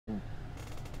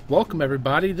Welcome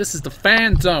everybody. This is the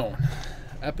Fanzone,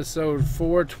 episode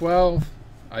 412.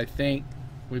 I think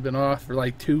we've been off for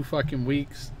like 2 fucking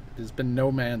weeks. There's been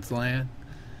no man's land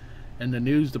in the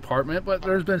news department, but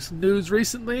there's been some news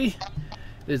recently.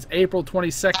 It is April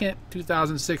 22nd,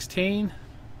 2016,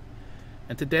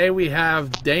 and today we have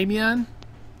Damien.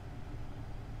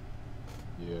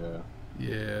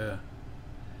 Yeah.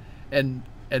 And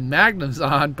Magnum's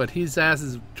on, but his ass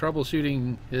is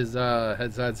troubleshooting his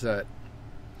headset.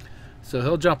 So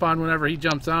he'll jump on whenever he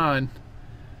jumps on,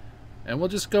 and we'll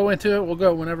just go into it. We'll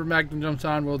go whenever Magnum jumps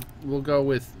on. We'll go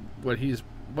with what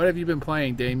have you been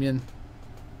playing, Damien?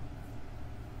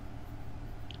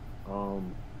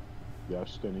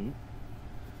 Destiny.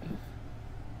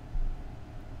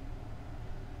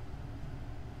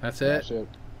 That's it.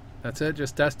 That's it.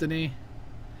 Just Destiny.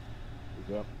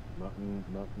 Yep. Nothing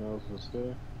else to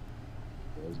say.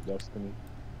 There's Destiny.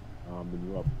 The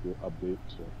new update.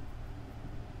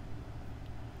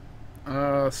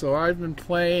 So I've been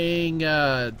playing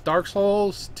Dark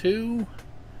Souls 2,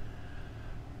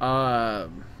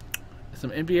 some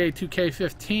NBA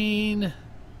 2K15,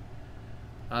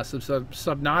 some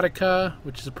Subnautica,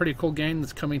 which is a pretty cool game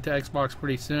that's coming to Xbox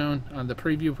pretty soon on the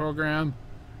preview program.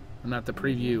 Not the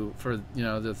preview for,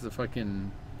 the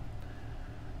fucking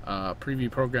preview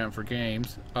program for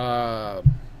games. What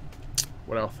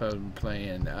else have I been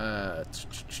playing?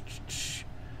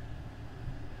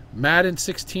 Madden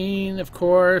 16, of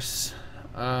course.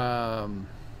 Trying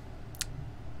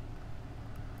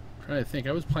to think.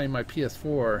 I was playing my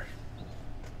PS4.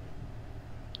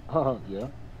 Yeah.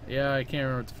 Yeah, I can't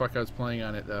remember what the fuck I was playing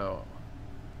on it though.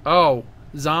 Oh,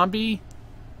 Zombie,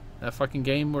 that fucking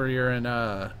game where you're in.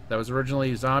 That was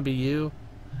originally Zombie U.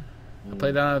 I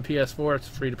played that on the PS4. It's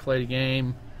a free to play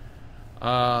game.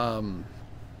 I've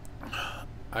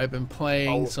been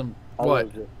playing some. What?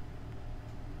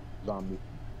 Zombie.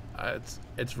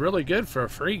 It's really good for a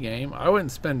free game. I wouldn't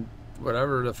spend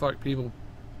whatever the fuck people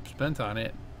spent on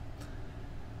it.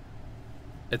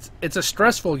 It's a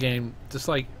stressful game, just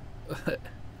like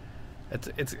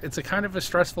it's a kind of a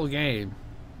stressful game.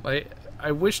 Like,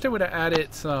 I wish they would have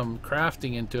added some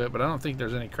crafting into it, but I don't think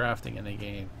there's any crafting in the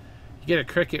game. You get a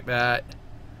cricket bat,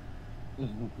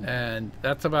 and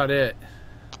that's about it.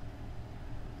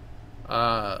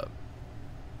 I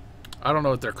don't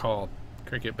know what they're called.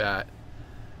 Cricket bat.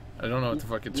 I don't know what the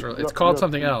fuck it's called.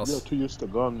 Something else. You're too used to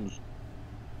guns.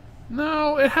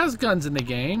 No, it has guns in the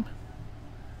game.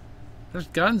 There's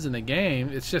guns in the game.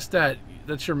 It's just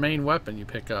that's your main weapon you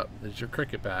pick up. Is your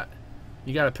cricket bat.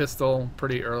 You got a pistol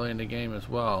pretty early in the game as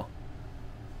well.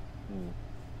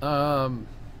 There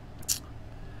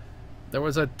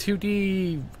was a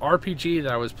 2D RPG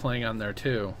that I was playing on there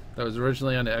too. That was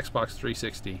originally on the Xbox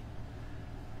 360.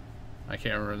 I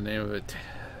can't remember the name of it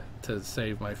to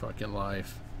save my fucking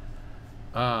life.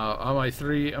 On my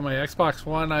Xbox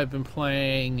One, I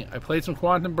played some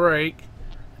Quantum Break.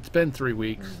 It's been 3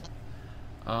 weeks.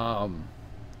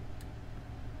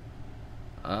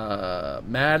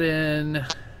 Madden.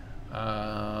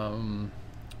 I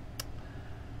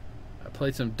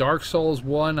played some Dark Souls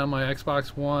 1 on my Xbox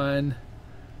One.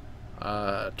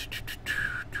 Oh,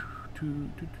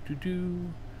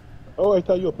 I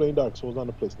thought you were playing Dark Souls on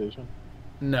the PlayStation.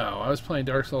 No, I was playing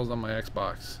Dark Souls on my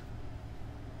Xbox.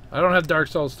 I don't have Dark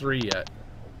Souls 3 yet.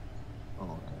 Oh,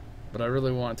 okay. But I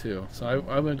really want to. So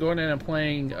I've been going in and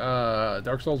playing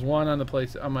Dark Souls 1 on my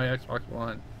Xbox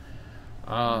One.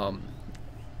 Oh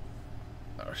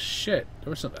shit,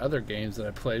 there were some other games that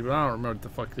I played, but I don't remember what the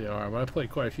fuck they are. But I played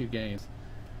quite a few games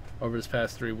over this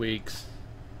past 3 weeks.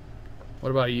 What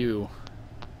about you?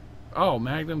 Oh,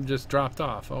 Magnum just dropped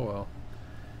off. Oh well.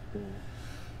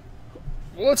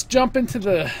 Well, let's jump into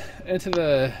the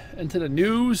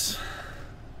news.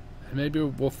 Maybe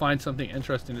we'll find something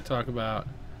interesting to talk about.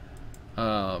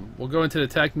 We'll go into the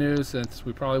tech news since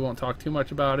we probably won't talk too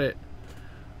much about it.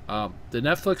 The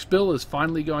Netflix bill is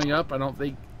finally going up. I don't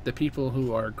think the people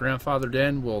who are grandfathered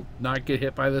in will not get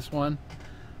hit by this one.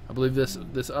 I believe this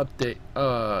update,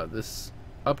 this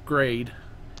upgrade,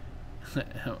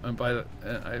 and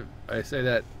I say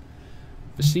that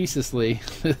facetiously.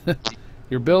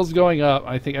 Your bill's going up.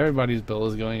 I think everybody's bill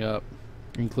is going up,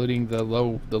 including the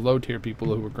low tier people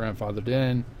who were grandfathered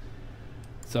in.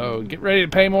 So get ready to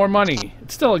pay more money.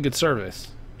 It's still a good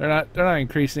service. They're not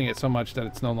increasing it so much that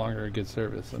it's no longer a good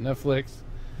service. So Netflix,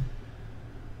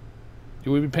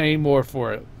 you would be paying more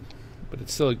for it, but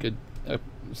it's still a good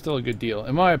deal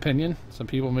in my opinion. Some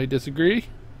people may disagree.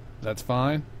 That's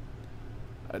fine.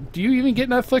 Do you even get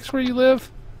Netflix where you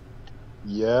live?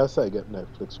 Yes, I get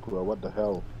Netflix, bro. What the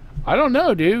hell? I don't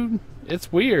know, dude.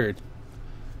 It's weird.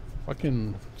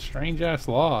 Fucking strange ass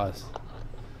laws.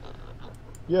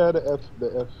 Yeah,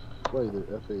 what is it,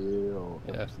 FAA or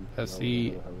Yeah,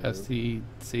 FCC, whatever the hell it is.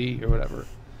 SCC or whatever.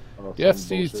 Or The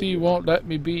some bullshit, FCC yeah. won't let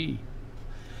me be.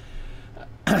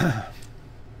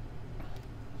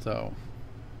 So,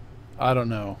 I don't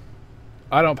know.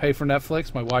 I don't pay for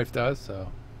Netflix. My wife does,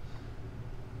 so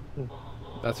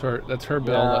that's her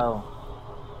bill. Yeah. Oh,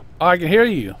 I can hear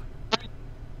you.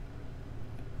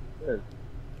 Good.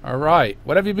 All right.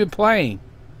 What have you been playing?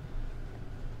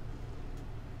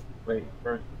 Wait,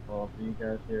 first of all, do you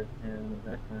guys hear Sam in the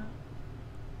background?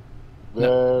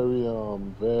 No.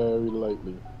 Very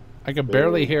lightly. I can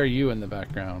barely Very, hear you in the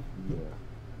background. yeah.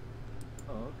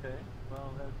 Oh, okay.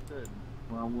 Well, that's good.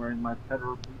 Well, I'm wearing my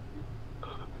federal boots,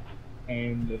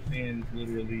 and the fan is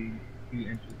literally 2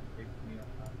 inches to take me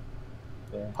outside.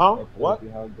 So Huh? that tells What? you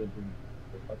how good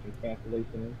the fucking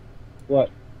cancellation is. What?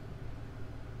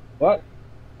 What?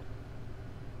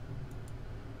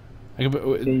 I can,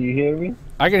 Can you hear me?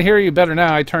 I can hear you better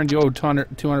now. I turned you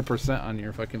 200% on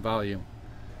your fucking volume.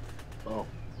 Oh,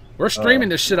 We're streaming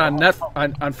this shit on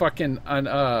on fucking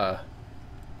on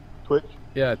Twitch?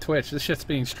 yeah, Twitch. This shit's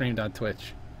being streamed on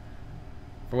Twitch.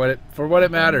 For what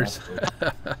it matters.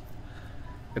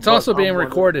 It's also being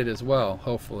recorded as well,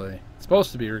 hopefully. It's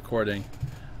supposed to be recording.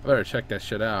 I better check that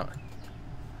shit out.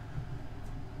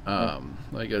 Let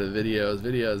me go to videos.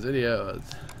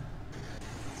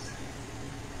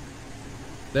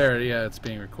 There, yeah, it's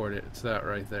being recorded. It's that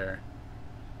right there.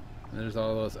 And there's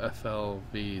all those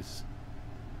FLVs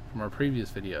from our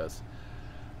previous videos.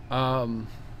 So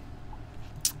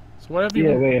what have you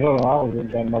Yeah, been... wait, hold on. I was in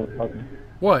that motherfucker.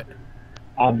 What?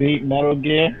 I beat Metal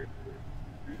Gear.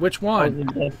 Which I one?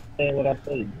 wasn't just saying what I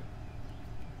said.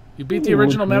 You beat the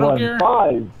original Metal Gear?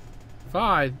 5.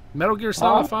 5. Metal Gear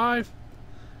Solid 5?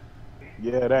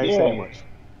 Yeah, that ain't saying much.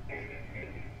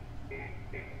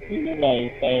 You know that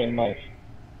ain't saying much.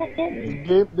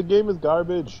 The game is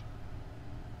garbage.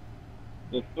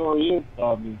 The story is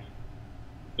garbage.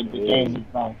 But the game is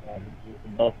not garbage. It's the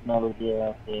best Metal Gear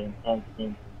out there in terms of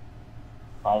gameplay.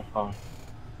 By far.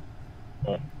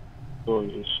 But the story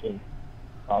is shit.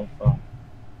 By far.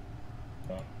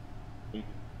 So,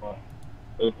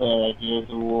 they play like Gears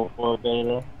of War 4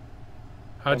 beta.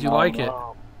 How'd you like it?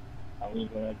 I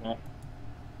leave it at that.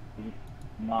 It's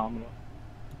phenomenal.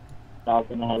 I was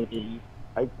gonna have to get used.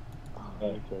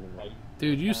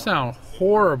 Dude, you sound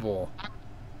horrible.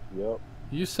 Yep.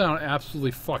 You sound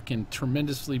absolutely fucking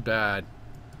tremendously bad.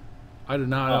 I do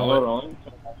not know Hold on.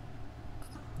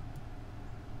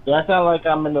 Do I sound like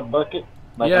I'm in the bucket?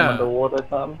 Like I'm underwater or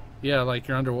something? Yeah, like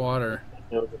you're underwater.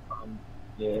 Yeah.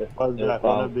 What is that?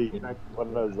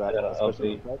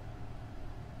 Special effect?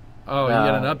 Oh, you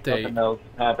got an update. Something else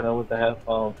happening with the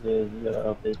headphones. Yeah, you gotta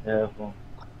update the headphones.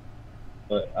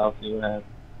 But I'll see what happens.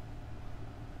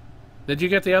 Did you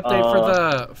get the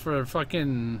update for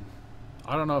fucking...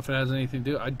 I don't know if it has anything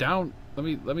to do...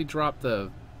 Let me drop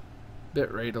the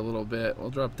bit rate a little bit.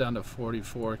 We'll drop down to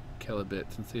 44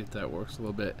 kilobits and see if that works a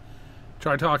little bit.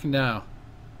 Try talking now.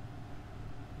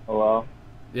 Hello?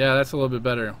 Yeah, that's a little bit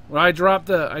better. Well, I dropped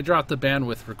the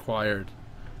bandwidth required.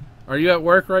 Are you at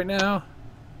work right now?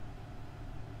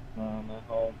 No, I'm at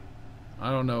home.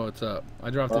 I don't know what's up. I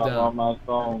dropped it down. On my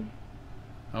phone.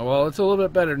 Oh, well, it's a little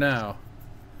bit better now.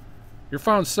 Your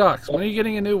phone sucks. When are you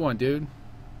getting a new one, dude?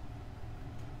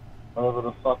 Whatever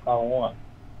the fuck I want.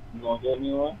 You gonna get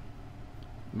me one?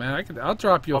 Man, I'll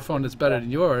drop you a phone that's better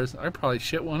than yours. I probably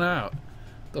shit one out.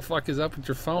 The fuck is up with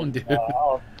your phone, dude?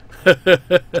 Fuck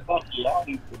you, I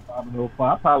need to buy me a phone.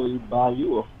 I'll probably buy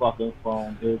you a fucking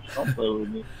phone, bitch. Don't play with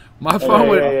me. My phone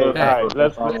would... All right,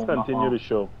 let's continue the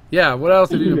show. Yeah, what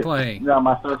else have you been playing? Yeah,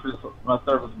 my Surface broke.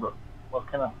 What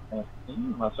can I...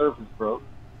 My Surface broke.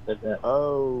 Said that.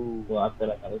 Oh. Well, I said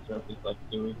I got a Surface like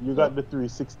 2 weeks. You got the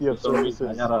 360 of services.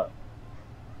 I got a...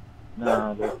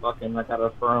 Nah, I got a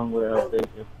firmware update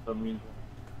for some reason.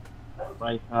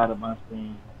 Right side of my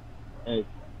screen. Hey,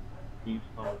 these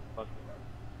phones fucking...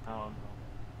 I don't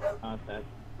know. Contact.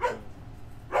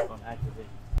 Gonna activate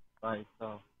by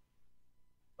itself.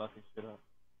 Fucking shit up.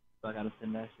 So I gotta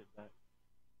send that shit back.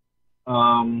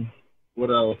 What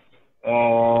else?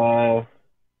 I've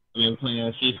been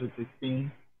playing FIFA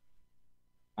 16.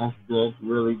 That's good,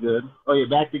 really good. Oh yeah,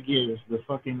 back to Gears. The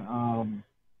fucking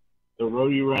the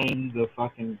roadie range, the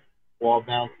fucking wall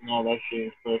bounce and all that shit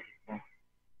is perfect.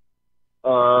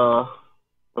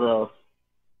 What else?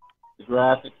 The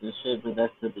graphics and shit, but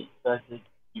that's to be expected.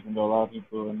 Even though a lot of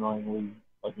people annoyingly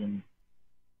fucking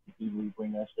easily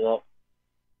bring that shit up.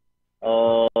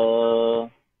 So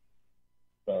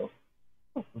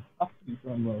I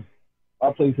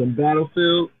played some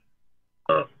Battlefield.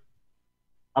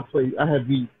 I had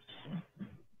beat.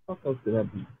 What else did I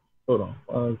beat? Hold on,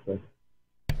 1 second.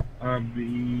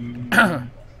 RB.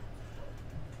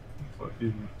 What is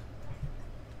it?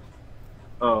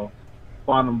 Oh,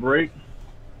 Quantum Break.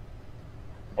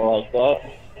 I like that.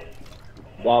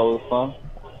 That was fun.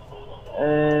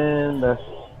 And that's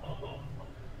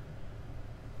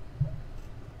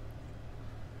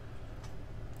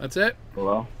That's it.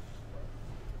 well.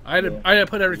 I had to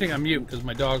put everything on mute because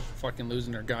my dog's fucking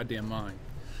losing her goddamn mind.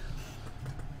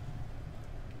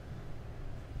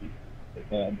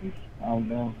 Calm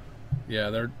down.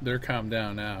 Yeah, they're calmed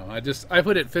down now. I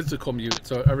put it physical mute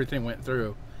so everything went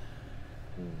through.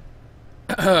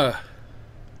 All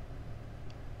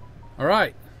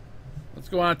right, let's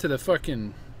go on to the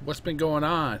fucking what's been going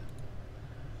on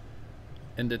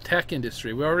in the tech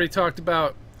industry. We already talked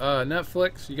about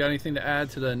Netflix. You got anything to add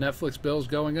to the Netflix bills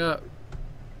going up?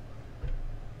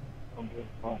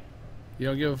 You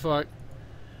don't give a fuck?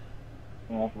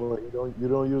 Yeah. Well, you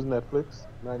don't use Netflix,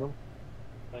 Magnum?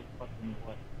 Like fucking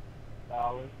what?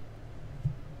 $1?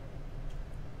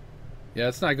 Yeah,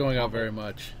 it's not going up very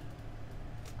much.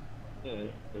 Yeah,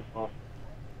 it's awesome.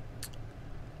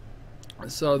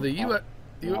 So the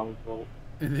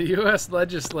U.S.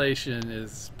 legislation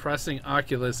is pressing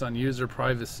Oculus on user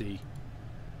privacy.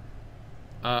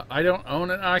 I don't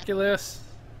own an Oculus.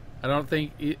 I don't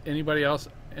think anybody else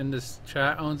in this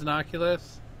chat owns an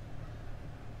Oculus.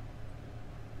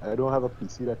 I don't have a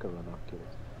PC that can run Oculus.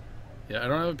 Yeah, I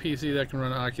don't have a PC that can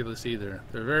run Oculus either.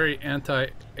 They're very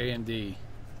anti-AMD.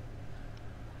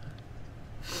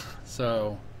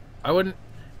 So, I wouldn't...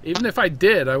 Even if I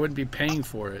did, I wouldn't be paying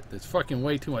for it. It's fucking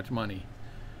way too much money.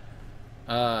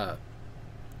 For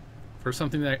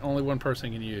something that only one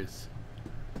person can use.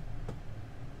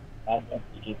 I'd have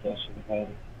to get that shit ahead.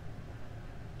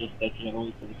 Just that you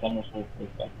know, for the summer so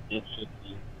like it should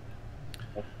be.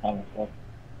 That's kind of stuff.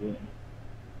 Yeah.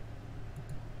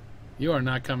 You are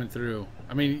not coming through.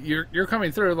 I mean, you're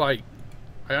coming through like...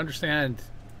 I understand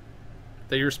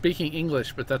that you're speaking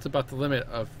English, but that's about the limit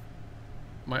of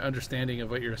my understanding of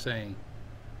what you're saying.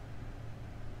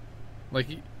 Like,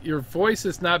 your voice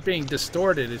is not being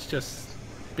distorted, it's just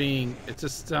being... It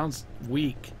just sounds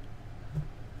weak.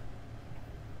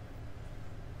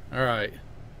 Alright.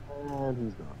 And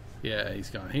he's gone. Yeah, he's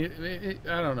gone. I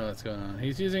don't know what's going on.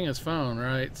 He's using his phone,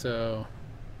 right? So...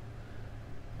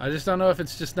 I just don't know if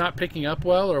it's just not picking up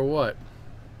well or what.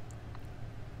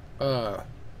 So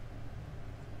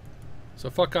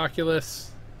fuck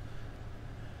Oculus.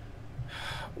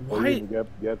 Or Why? you can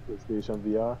get PlayStation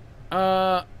VR.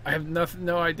 I have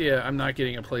no idea. I'm not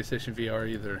getting a PlayStation VR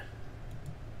either.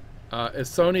 If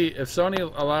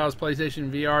Sony allows PlayStation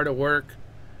VR to work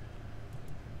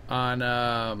on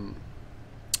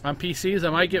PCs,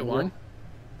 I might get one.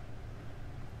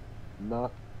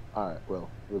 Not. Alright, well,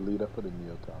 we'll leave that for the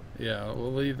Neo Talk. Yeah,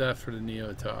 we'll leave that for the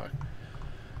Neo Talk.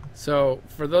 So,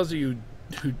 for those of you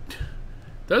who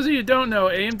don't know,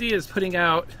 AMD is putting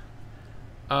out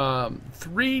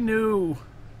 3 new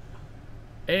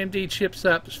AMD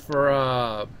chipsets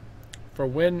for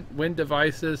Win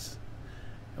devices,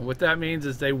 and what that means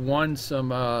is they won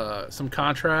some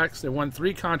contracts. They won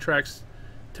 3 contracts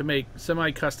to make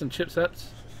semi-custom chipsets.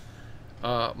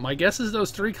 My guess is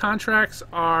those 3 contracts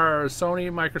are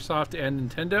Sony, Microsoft, and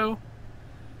Nintendo.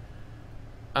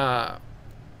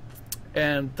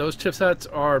 And those chipsets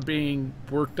are being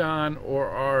worked on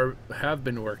or have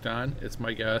been worked on, it's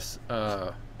my guess,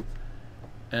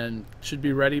 and should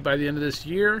be ready by the end of this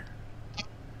year.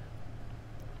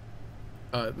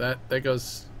 That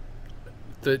goes...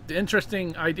 The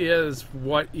interesting idea is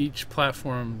what each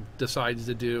platform decides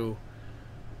to do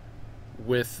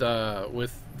with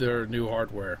their new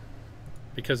hardware,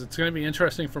 because it's going to be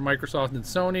interesting for Microsoft and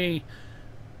Sony.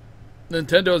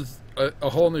 Nintendo's a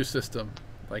whole new system,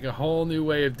 like a whole new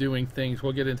way of doing things.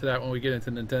 We'll get into that when we get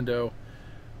into Nintendo,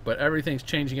 but everything's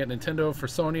changing at Nintendo. For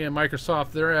Sony and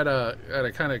Microsoft, they're at a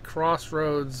kind of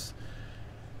crossroads,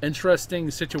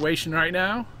 interesting situation right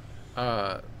now.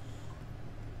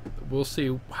 We'll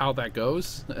see how that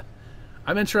goes.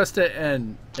 I'm interested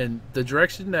in the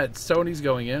direction that Sony's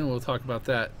going in. We'll talk about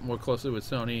that more closely with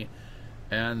Sony,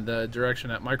 and the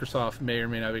direction that Microsoft may or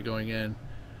may not be going in.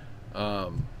 I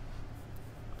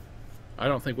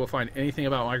don't think we'll find anything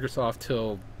about Microsoft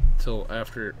till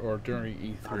after or during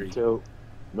E3.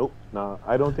 Nope. Nah,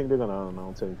 I don't think they're gonna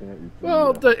announce anything at E3.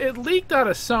 Well, it leaked out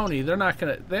of Sony. They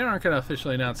aren't gonna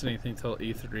officially announce anything till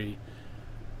E3.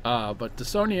 But the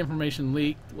Sony information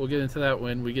leaked. We'll get into that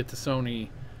when we get to Sony.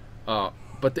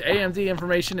 But the AMD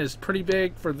information is pretty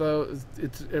big for those.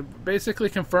 It basically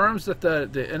confirms that the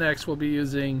NX will be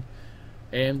using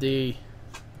AMD,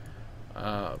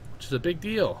 which is a big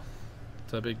deal.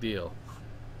 It's a big deal.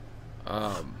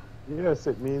 Yes,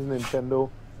 it means Nintendo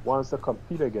wants to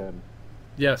compete again.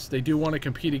 Yes, they do want to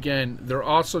compete again. They're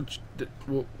also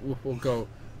we'll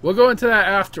go into that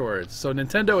afterwards. So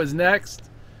Nintendo is next,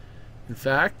 in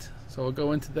fact. So we'll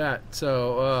go into that.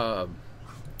 So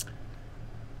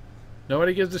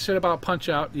nobody gives a shit about Punch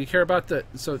Out. Do you care about the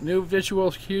new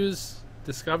visual cues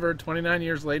discovered 29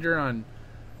 years later on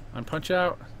Punch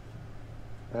Out?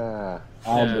 Ah,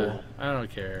 I do. I don't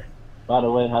care. By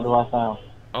the way, how do I sound?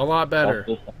 A lot better.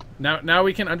 Now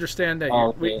we can understand that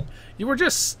Okay.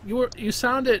 you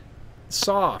sounded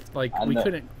soft, like we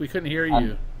couldn't hear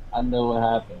you. I know what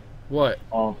happened. What?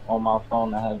 On my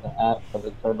phone, I have an app for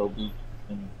the Turtle Beach,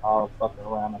 and I'll fuck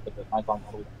around. I put the mic on.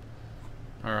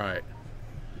 All right.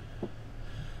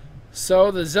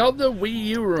 So the Zelda Wii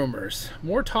U rumors.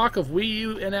 More talk of Wii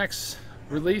U NX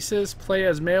releases. Play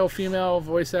as male, female,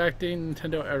 voice acting,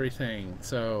 Nintendo, everything.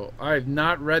 So I've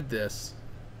not read this.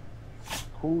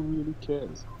 who really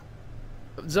cares?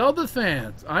 Zelda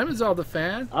fans. I'm a Zelda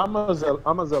fan. I'm a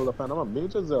Zelda fan. I'm a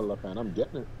major Zelda fan. I'm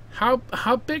getting it.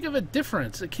 How big of a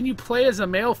difference? Can you play as a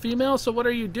male, female? So what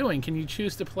are you doing? Can you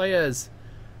choose to play as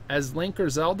Link or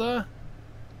Zelda?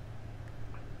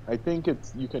 I think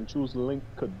you can choose Link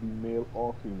could be male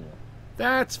or female.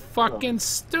 That's fucking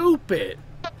stupid.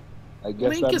 I guess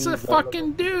Link is a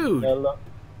fucking dude.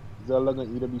 Zelda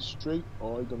gonna either be straight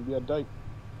or he gonna be a dyke.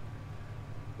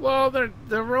 Well, the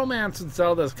romance with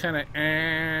Zelda is kind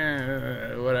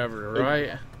of whatever,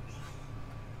 right?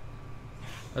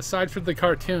 Aside from the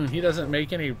cartoon, he doesn't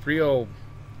make any kind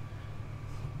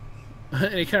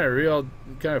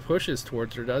of pushes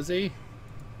towards her, does he?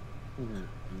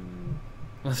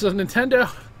 So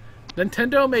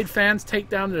Nintendo made fans take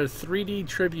down their 3D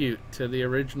tribute to the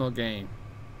original game.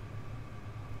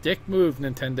 Dick move,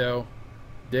 Nintendo.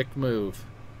 Dick move.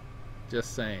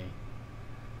 Just saying.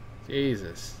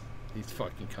 Jesus, these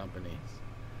fucking companies.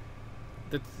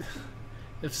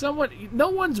 No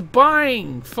one's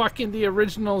buying fucking the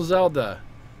original Zelda.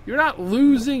 You're not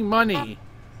losing money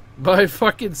by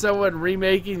fucking someone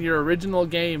remaking your original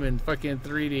game in fucking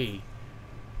 3D.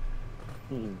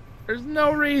 There's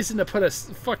no reason to put a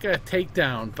fucking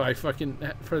takedown by fucking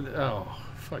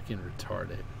fucking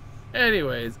retarded.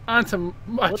 Anyways, on to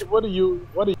much. What are you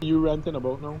ranting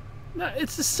about now? No,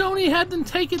 it's the Sony had them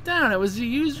take it down. It was a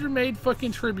user-made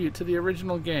fucking tribute to the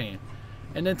original game.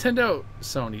 And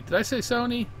Sony. Did I say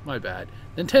Sony? My bad.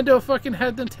 Nintendo fucking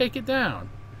had them take it down.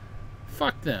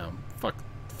 Fuck them.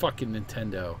 Fucking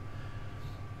Nintendo.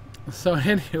 So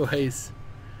anyways,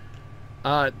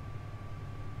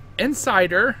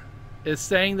 Insider is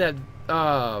saying that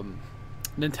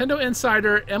Nintendo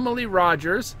Insider Emily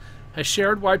Rogers has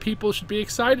shared why people should be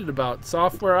excited about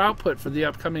software output for the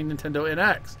upcoming Nintendo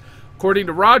NX. According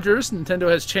to Rogers, Nintendo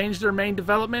has changed their main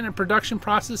development and production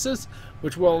processes,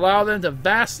 which will allow them to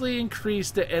vastly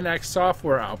increase the NX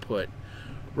software output.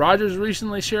 Rogers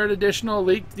recently shared additional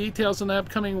leaked details on the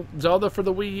upcoming Zelda for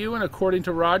the Wii U, and according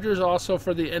to Rogers, also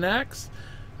for the NX.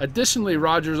 Additionally,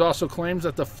 Rogers also claims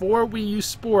that four Wii U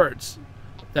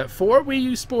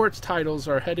Sports titles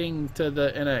are heading to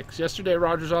the NX. Yesterday,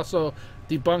 Rogers also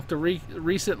debunked the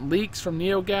recent leaks from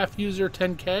NeoGAF user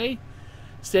 10K,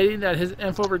 stating that his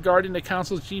info regarding the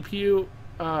console's GPU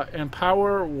and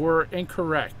power were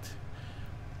incorrect.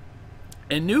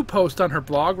 In a new post on her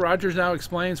blog, Rogers now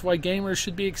explains why gamers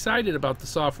should be excited about the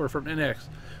software from NX,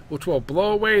 which will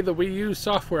blow away the Wii U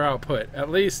software output. At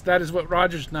least that is what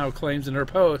Rogers now claims in her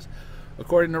post.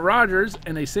 According to Rogers,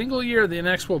 in a single year, the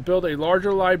NX will build a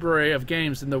larger library of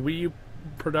games than the Wii U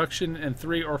production in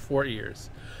 3 or 4 years.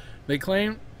 They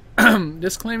claim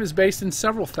this claim is based in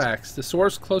several facts. The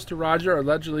source close to Roger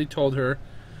allegedly told her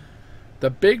the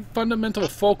big fundamental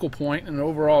focal point and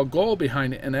overall goal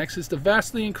behind the NX is to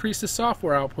vastly increase the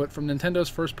software output from Nintendo's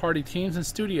first-party teams and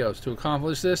studios. To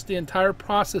accomplish this, the entire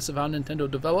process of how Nintendo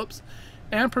develops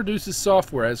and produces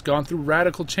software has gone through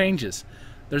radical changes.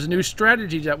 There's a new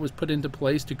strategy that was put into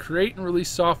place to create and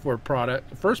release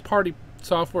first-party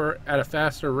software at a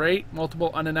faster rate.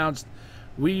 Multiple unannounced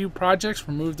Wii U projects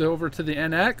were moved over to the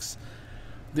NX.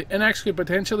 The NX could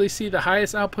potentially see the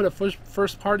highest output of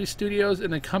first-party studios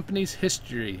in the company's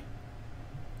history.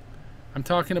 I'm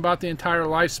talking about the entire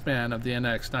lifespan of the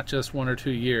NX, not just 1 or 2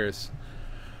 years.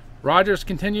 Rogers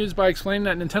continues by explaining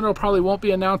that Nintendo probably won't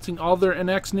be announcing all their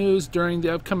NX news during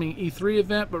the upcoming E3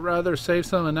 event, but rather save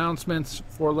some announcements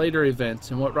for later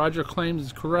events. And what Roger claims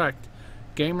is correct.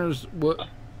 Gamers will...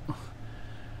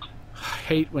 I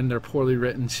hate when they're poorly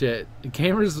written shit.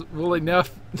 Gamers will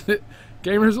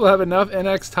have enough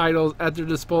NX titles at their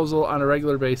disposal on a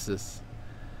regular basis.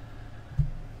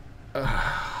 What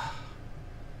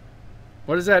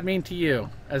does that mean to you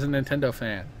as a Nintendo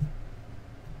fan?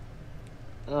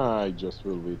 I just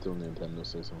will wait till Nintendo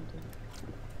says something.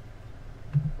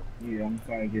 Yeah, I'm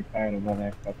starting to get tired of all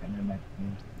that fucking MX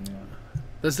games. You know.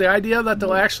 Does the idea that they'll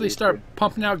No, actually start seriously.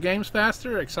 pumping out games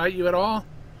faster excite you at all?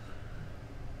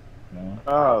 No.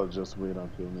 I'll just wait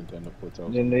until Nintendo puts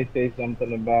out. Then they say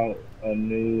something about a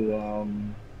new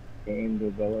game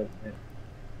development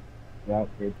route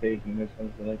they're taking or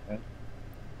something like that.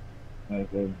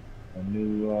 Like a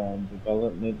new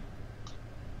development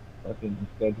fucking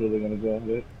schedule they're gonna go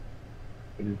with.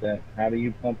 What is that? How do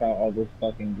you pump out all those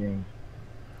fucking games?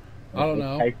 I don't What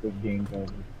know. type of games are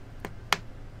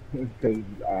these? Because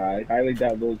I highly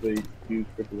doubt those are huge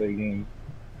AAA games.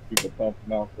 People pump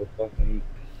them out for fucking eat.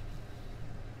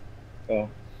 So,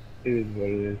 it is what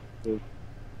it is. It's,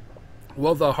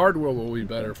 Well, the hardware will be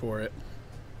better for it.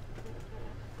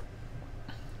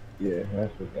 yeah,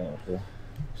 that's what's going on.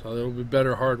 So there will be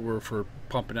better hardware for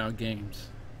pumping out games.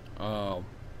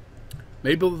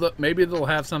 Maybe they'll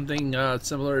have something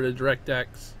similar to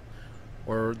DirectX,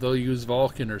 or they'll use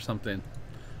Vulkan or something.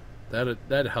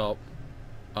 That'd help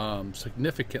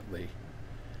significantly.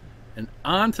 And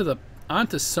onto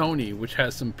Sony, which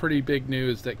has some pretty big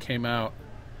news that came out.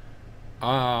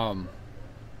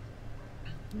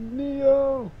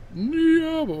 Neo.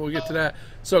 Yeah, but we'll get to that.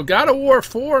 So, God of War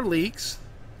 4 leaks,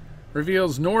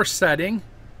 reveals Norse setting.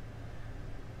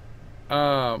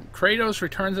 Kratos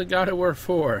returns in God of War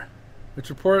 4, which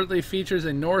reportedly features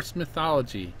a Norse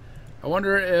mythology. I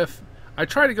wonder if I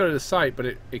try to go to the site, but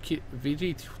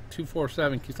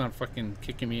VG247 keeps on fucking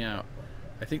kicking me out.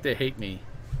 I think they hate me.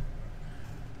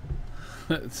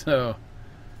 So,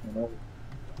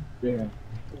 Yeah.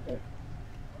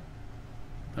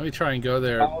 let me try and go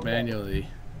there manually.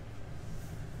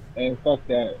 And fuck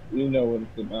that. You know what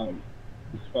it's about.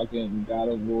 It's fucking God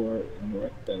of War and the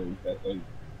rest of it. That's like,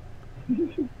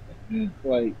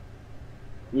 like,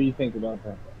 what do you think about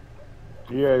that?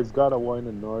 Yeah, it's got a war in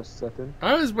the Norse setting.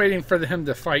 I was waiting for him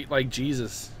to fight like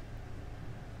Jesus.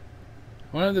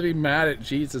 I want him to be mad at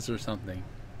Jesus or something.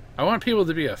 I want people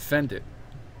to be offended.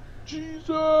 Jesus.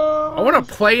 I want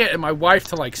to play it and my wife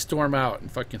to like storm out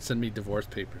and fucking send me divorce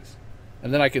papers.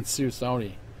 And then I can sue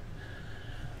Sony.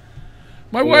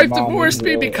 My wife divorced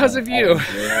me because of you.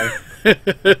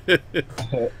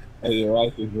 And your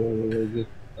wife is really religious.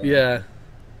 Yeah.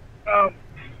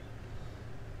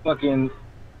 Fucking,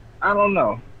 I don't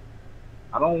know.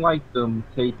 I don't like them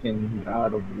taking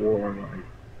God of War.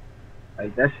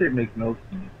 Like that shit makes no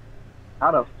sense.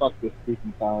 How the fuck does Greek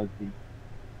mythology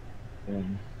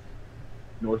and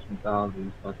Norse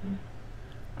mythology fucking?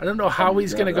 I don't know how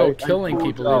he's going to go killing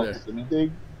people either.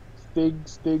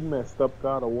 Stig messed up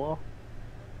God of War,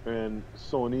 and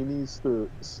Sony needs to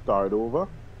start over.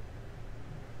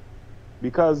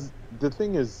 Because the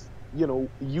thing is,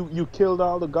 you killed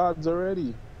all the gods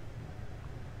already.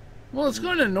 Well, it's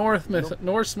going to Norse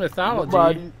mythology.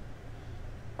 Nobody.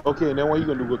 Okay, then what are you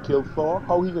gonna do? Go kill Thor?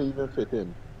 How he gonna even fit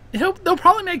in? They'll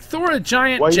probably make Thor a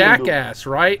giant What you gonna do? jackass,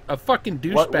 right? A fucking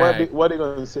What douchebag. are they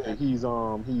gonna say? He's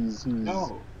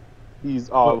No.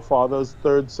 our father's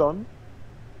third son.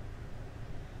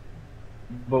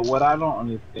 But what I don't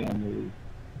understand is,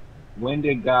 when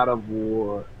did God of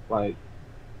War, like,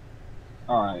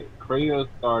 alright, Kratos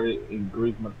started in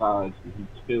Greek mythology. He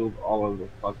killed all of the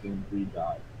fucking Greek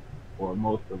gods, or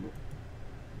most of them,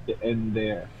 to end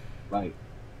there. Like,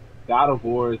 God of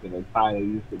War is a title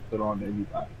you should put on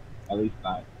everybody. At least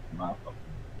not in my opinion.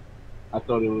 I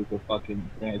thought it was a fucking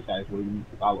franchise where you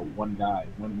follow one guy,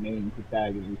 one main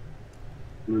protagonist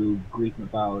through Greek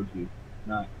mythology,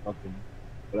 not fucking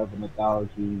whatever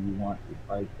mythology you want to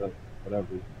spice up, whatever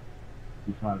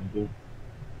you're trying to do.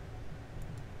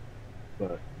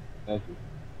 But that's just,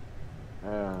 I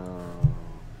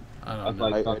don't that's know.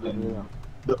 like I fucking. yeah.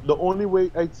 The only way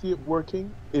I see it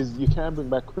working is you can't bring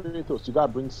back Kratos. You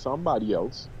gotta bring somebody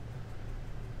else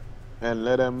and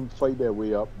let them fight their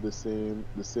way up the same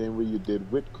way you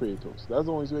did with Kratos. That's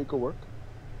the only way it could work.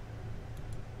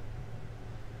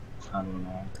 I don't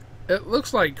know. It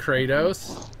looks like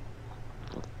Kratos.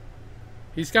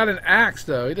 He's got an axe,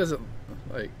 though. He doesn't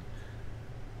like.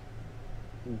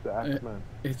 He's the Axeman.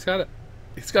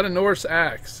 He's got a Norse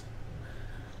axe.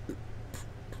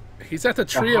 He's at the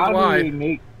Tree How of do Life. they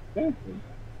make sense?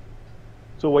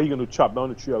 So what are you gonna do? Chop down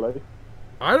the tree of life?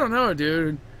 I don't know,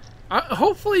 dude.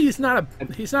 Hopefully he's not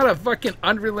a fucking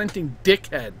unrelenting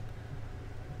dickhead.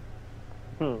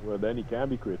 Well, then he can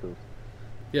be Kratos.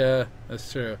 Yeah, that's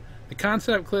true. The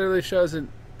concept clearly shows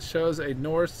a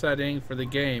Norse setting for the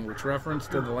game, which reference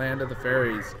to the land of the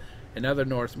fairies and other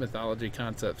Norse mythology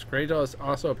concepts. Kratos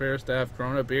also appears to have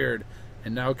grown a beard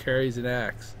and now carries an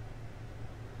axe.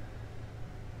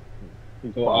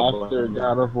 He's So probably after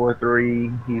God of War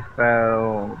 3, he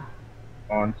fell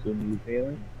onto New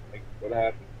Zealand. Like, what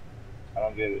happened? I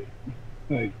don't get it.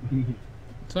 Like,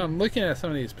 So I'm looking at some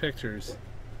of these pictures,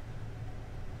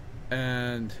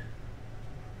 and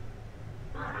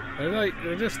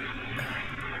they're just.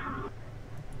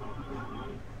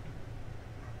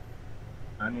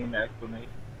 I need an explanation.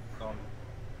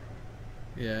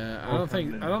 Yeah, I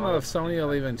don't know if Sony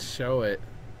will even show it.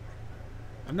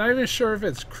 I'm not even sure if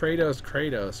it's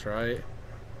Kratos, right?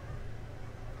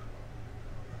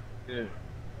 Yeah.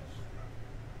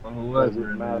 Well, Does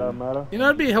whoever. it matter? You know,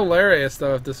 it'd be hilarious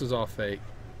though if this was all fake.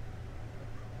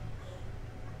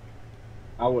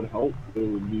 I would hope it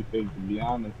would be fake, to be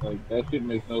honest. Like, that shit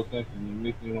makes no sense, and it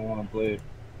makes me don't want to play it.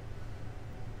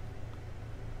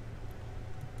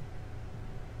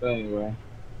 But anyway,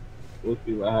 we'll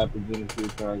see what happens in the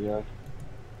future, I guess.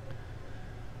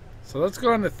 So let's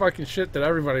go on to fucking shit that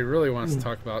everybody really wants to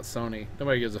talk about. Sony.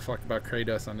 Nobody gives a fuck about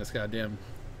Kratos on this goddamn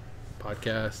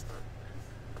podcast.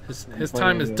 His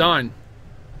time is done.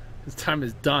 His time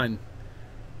is done.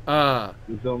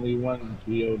 There's only one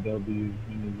GOW in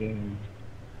the game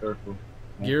circle.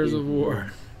 Gears of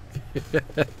War.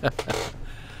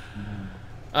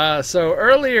 So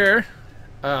earlier,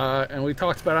 and we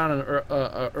talked about it on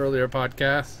an earlier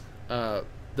podcast, the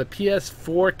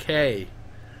PS4K.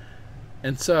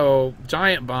 And so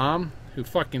Giant Bomb, who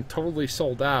fucking totally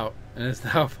sold out and is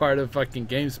now part of fucking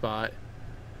GameSpot,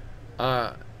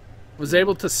 was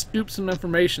able to scoop some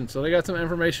information. So they got some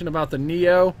information about the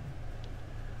Neo.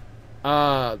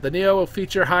 The Neo will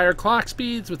feature higher clock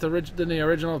speeds than the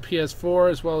original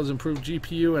PS4, as well as improved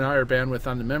GPU and higher bandwidth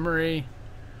on the memory.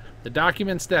 The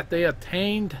documents that they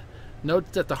obtained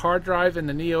note that the hard drive in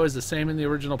the Neo is the same in the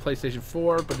original PlayStation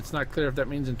 4, but it's not clear if that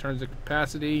means in terms of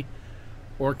capacity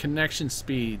or connection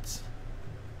speeds.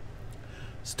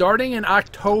 Starting in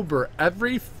October,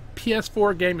 every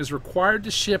PS4 game is required to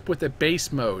ship with a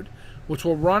base mode, which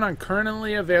will run on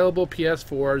currently available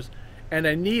PS4s, and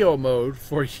a Neo mode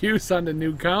for use on the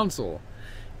new console.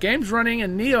 Games running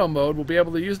in Neo mode will be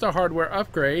able to use the hardware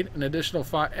upgrade, an additional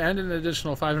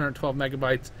 512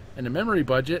 megabytes in the memory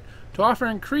budget, to offer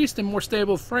increased and more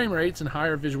stable frame rates and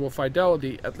higher visual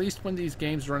fidelity, at least when these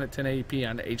games run at 1080p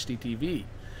on HDTV.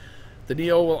 The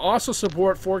Neo will also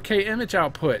support 4K image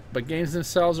output, but games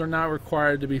themselves are not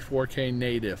required to be 4K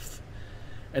native.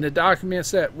 In the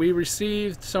documents that we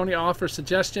received, Sony offers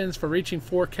suggestions for reaching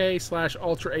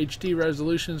 4K/Ultra HD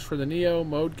resolutions for the Neo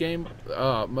mode game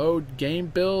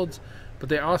builds, but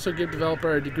they also give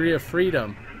developer a degree of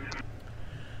freedom.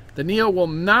 The Neo will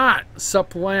not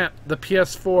supplant the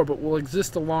PS4, but will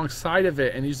exist alongside of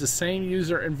it and use the same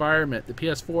user environment. The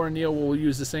PS4 and Neo will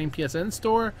use the same PSN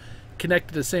store, connect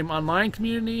to the same online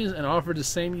communities, and offer the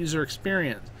same user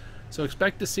experience. So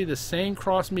expect to see the same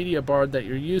cross-media bar that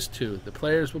you're used to. The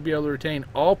players will be able to retain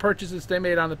all purchases they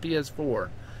made on the PS4.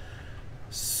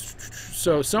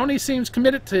 So Sony seems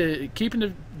committed to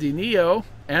keeping the Neo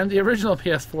and the original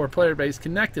PS4 player base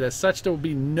connected. As such, there will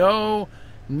be no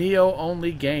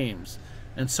Neo-only games.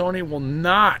 And Sony will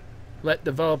not let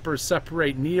developers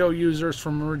separate Neo users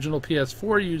from original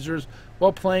PS4 users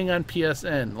while playing on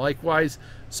PSN. Likewise,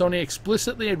 Sony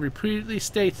explicitly and repeatedly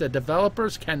states that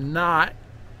developers cannot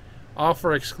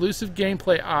offer exclusive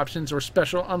gameplay options or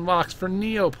special unlocks for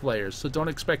Neo players, so don't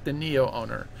expect the Neo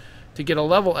owner to get a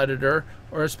level editor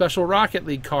or a special Rocket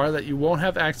League car that you won't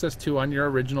have access to on your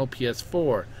original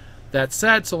PS4. That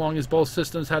said, so long as both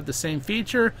systems have the same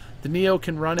feature, the Neo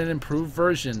can run an improved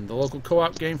version. The local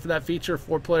co-op game for that feature,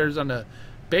 4 players on the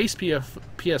base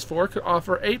PS4, could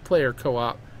offer 8-player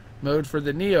co-op mode for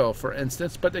the Neo, for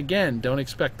instance, but again, don't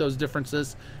expect those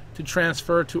differences to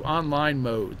transfer to online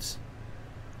modes.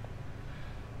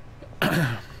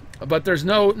 But there's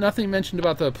nothing mentioned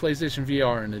about the PlayStation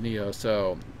VR in the Neo.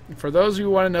 So for those who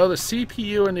want to know, the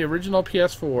CPU in the original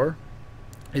PS4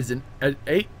 is an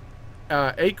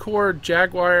 8-core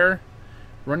Jaguar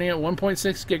running at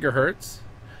 1.6 gigahertz.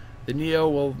 The Neo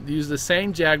will use the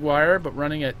same Jaguar but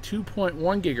running at 2.1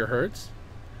 gigahertz.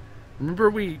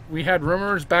 Remember we had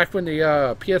rumors back when the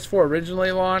PS4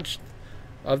 originally launched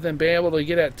of them being able to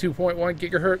get at 2.1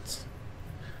 gigahertz?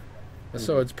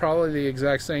 So it's probably the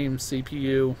exact same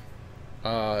CPU,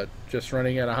 just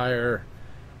running at a higher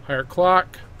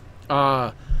clock.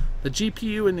 The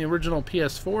GPU in the original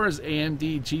PS4 is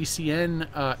AMD GCN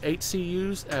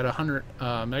 8CUs at 100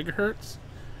 megahertz.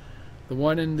 The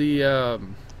one in the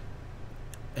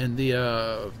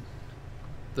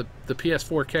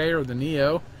PS4K or the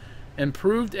Neo,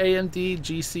 improved AMD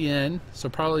GCN, so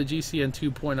probably GCN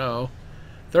 2.0,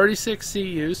 36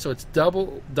 CUs, so it's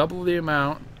double the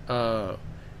amount. And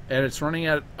and it's running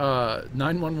at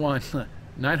 911,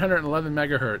 911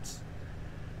 megahertz.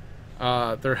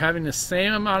 They're having the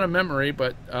same amount of memory,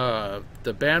 but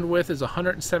the bandwidth is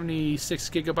 176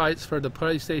 gigabytes for the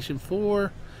PlayStation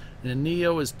 4, and the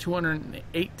Neo is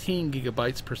 218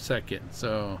 gigabytes per second.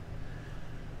 So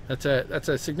that's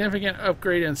a significant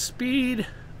upgrade in speed.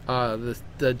 The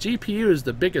GPU is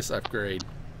the biggest upgrade,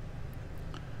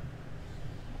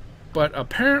 but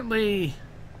apparently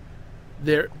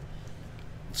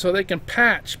so they can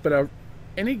patch, but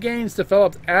any games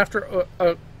developed after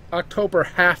October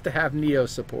have to have Neo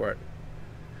support.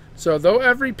 So though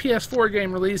every PS4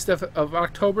 game released of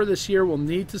October this year will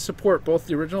need to support both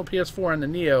the original PS4 and the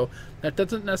Neo, that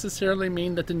doesn't necessarily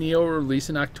mean that the Neo will release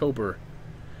in October.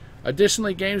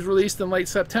 Additionally, games released in late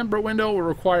September window will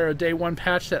require a day one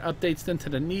patch that updates them to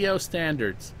the Neo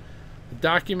standards. The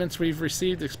documents we've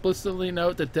received explicitly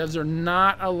note that devs are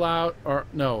not allowed,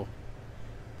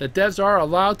 that devs are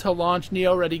allowed to launch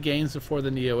Neo-ready games before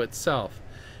the Neo itself.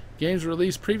 Games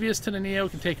released previous to the Neo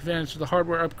can take advantage of the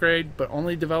hardware upgrade, but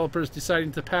only developers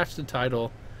deciding to patch the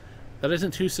title. That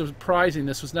isn't too surprising.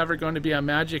 This was never going to be a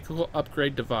magical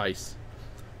upgrade device.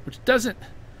 Which doesn't...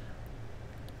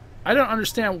 I don't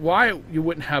understand why you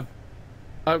wouldn't have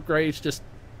upgrades just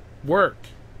work.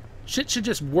 Shit should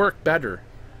just work better.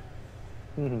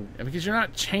 And because you're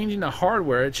not changing the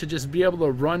hardware, it should just be able to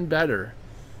run better.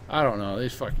 I don't know.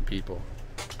 These fucking people.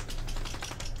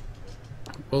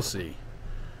 We'll see.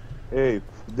 Hey,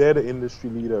 they're the industry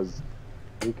leaders.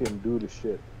 They can do the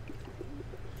shit.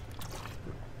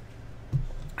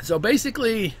 So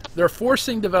basically, they're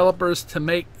forcing developers to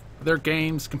make their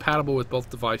games compatible with both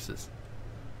devices.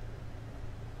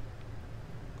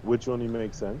 Which only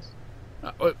makes sense.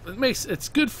 It's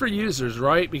good for users,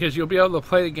 right? Because you'll be able to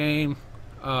play the game.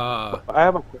 I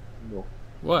have a question though.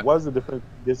 What? What's the difference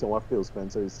between this and what Phil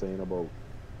Spencer is saying about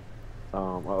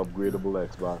an upgradable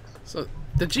Xbox? So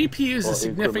the GPU is a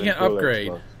significant incremental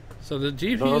upgrade. Xbox. So the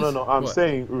GPU. No. I'm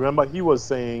saying. Remember, he was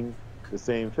saying the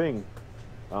same thing.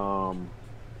 You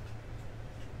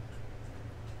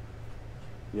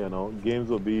know, games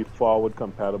will be forward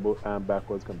compatible and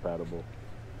backwards compatible.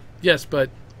 Yes, but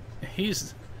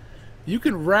you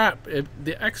can wrap it.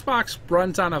 The Xbox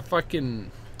runs on a fucking.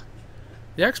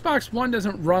 The Xbox One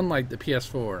doesn't run like the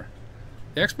PS4.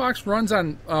 The Xbox runs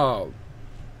on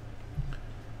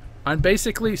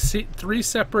basically three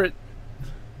separate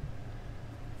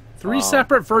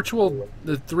virtual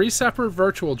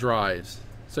drives.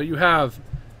 So you have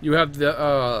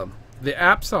the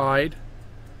app side,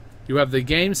 you have the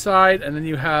game side, and then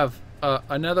you have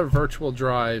another virtual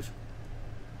drive,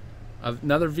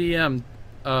 another VM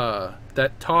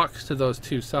that talks to those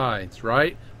two sides,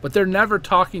 right? But they're never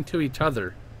talking to each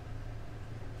other,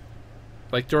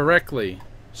 like directly.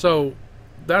 So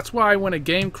that's why when a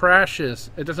game crashes,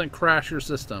 it doesn't crash your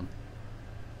system.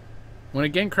 When a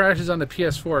game crashes on the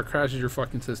PS4, it crashes your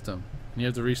fucking system. And you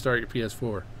have to restart your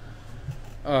PS4.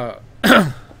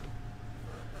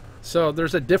 So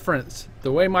there's a difference.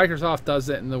 The way Microsoft does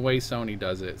it and the way Sony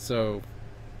does it. So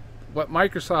what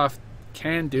Microsoft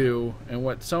can do and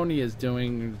what Sony is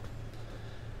doing,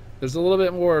 there's a little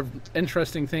bit more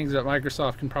interesting things that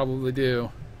Microsoft can probably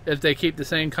do if they keep the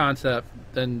same concept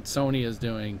than Sony is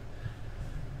doing.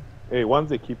 Hey, once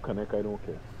they keep Connect, I don't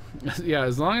care. Yeah,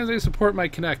 as long as they support my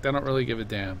Kinect, I don't really give a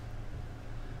damn.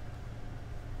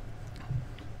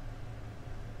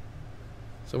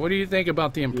 So what do you think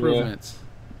about the improvements? Yeah.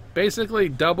 Basically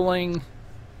doubling...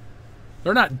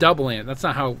 They're not doubling it. That's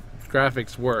not how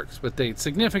graphics works. But the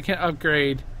significant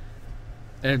upgrade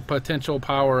and potential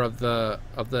power of the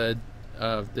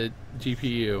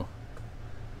GPU.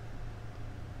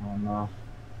 I don't know.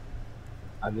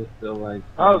 I just feel like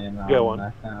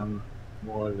that sounds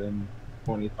more than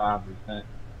 25%.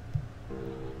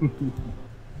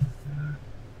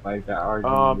 Like that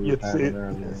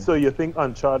argument. So you think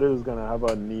Uncharted is gonna have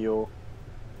a Neo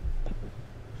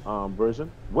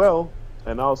version? Well,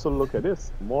 and also look at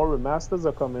this. More remasters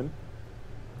are coming.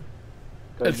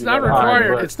 It's not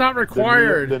required. It's not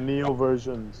required. The Neo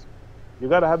versions. You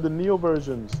gotta have the Neo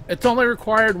versions. It's only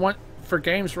required for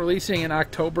games releasing in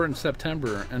October and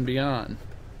September and beyond.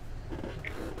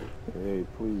 Hey,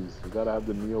 please, you gotta have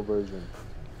the Neo version.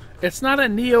 It's not a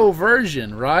Neo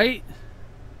version, right?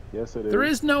 Yes, it is. There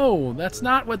is no. That's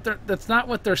not what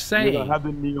they're saying. You don't have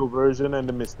the Neo version and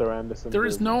the Mr. Anderson. There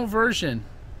is no version.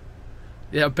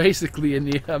 Yeah, basically a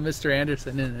Mr.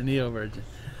 Anderson and a Neo version.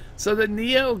 So the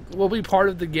Neo will be part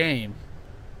of the game,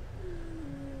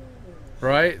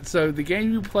 right? So the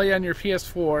game you play on your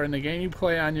PS4 and the game you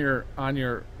play on your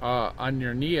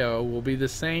Neo will be the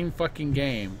same fucking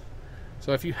game.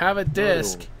 So if you have a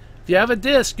disc If you have a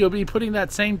disc, you'll be putting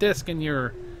that same disc in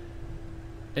your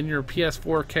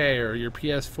PS4K or your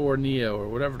PS4 Neo or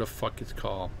whatever the fuck it's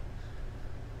called.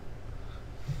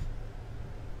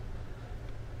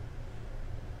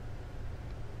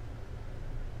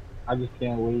 I just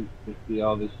can't wait to see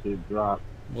all this shit drop.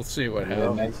 We'll see what And the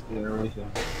happens. next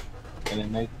generation. And the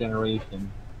next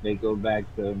generation, they go back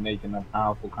to making a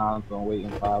powerful console and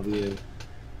waiting 5 years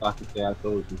so I can say I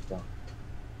told you so.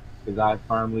 Because I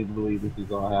firmly believe this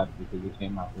is all happening because it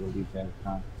came out with a week at a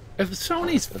time. If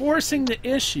Sony's forcing the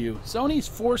issue,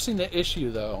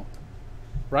 though,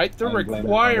 right? They're And blame it on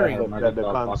requiring. That the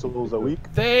consoles are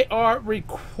weak. They are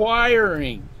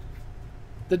requiring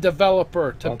the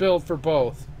developer to build for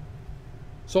both.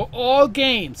 So all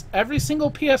games, every single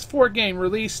PS4 game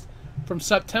released from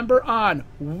September on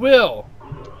will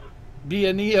be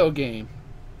a Neo game.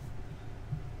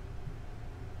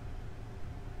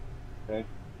 Okay?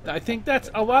 I think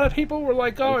that's a lot of people were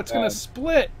like, "Oh, it's going to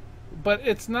split," but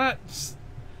it's not.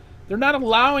 They're not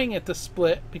allowing it to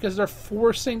split because they're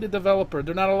forcing the developer.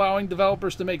 They're not allowing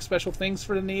developers to make special things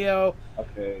for the Neo.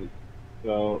 Okay,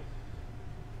 so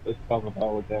let's talk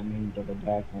about what that means on the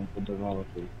back end for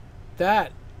developers.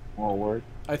 That More work.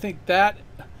 I think that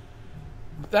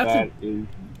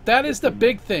is the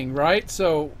big thing, right?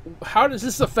 So how does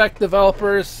this affect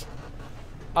developers?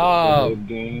 a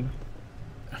game.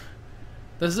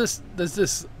 Does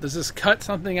this cut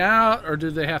something out, or do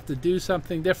they have to do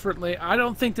something differently? I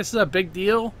don't think this is a big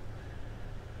deal.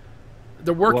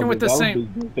 They're working with the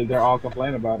same. Because they're all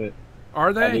complaining about it. Are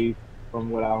At they? least from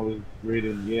what I was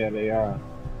reading, yeah, they are.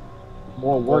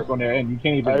 More work on their end. You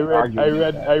can't even I argue.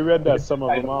 read against that some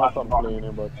of them are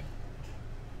complaining,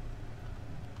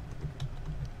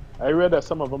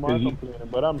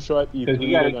 but I'm sure at E3 Because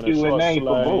you got a Q&A for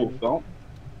both, don't?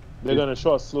 they're gonna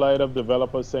show a slide of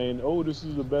developers saying, "Oh, this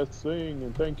is the best thing,"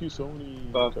 and thank you,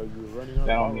 Sony, because you're running out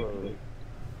That of don't power. need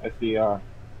SDR.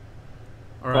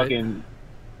 All right. Fucking,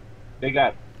 they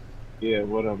got, yeah,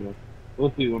 whatever.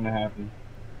 We'll see when it happens.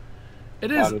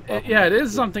 It is, it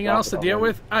is something else to deal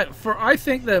with. I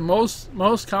think that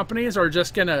most companies are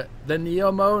just gonna, the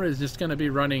Neo mode is just gonna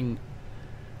be running.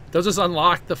 They'll just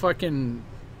unlock the fucking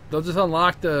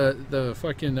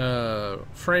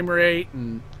frame rate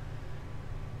and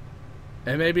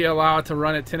maybe allow it to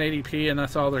run at 1080p, and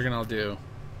that's all they're gonna do.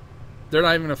 They're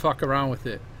not even gonna fuck around with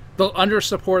it. They'll under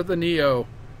support the Neo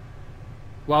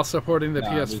while supporting the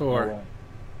PS4.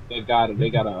 They gotta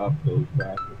up those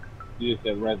graphics. You just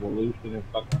said resolution and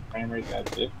fucking frame rate.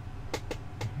 That's it.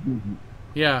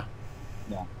 Yeah.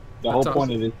 Yeah. The whole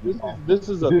point of this is This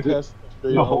is a test.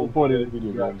 The whole point of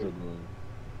video this games are going.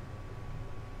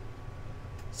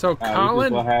 So this is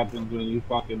Colin, what happens when you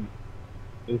fucking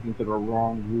listen to the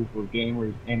wrong group of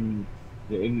gamers in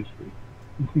the industry.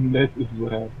 This is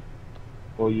what happens.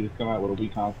 Or you just come out with a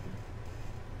weak console.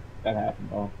 That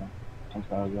happens all the time. I'm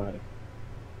sorry, go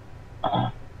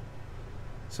ahead.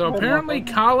 so apparently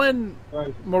Colin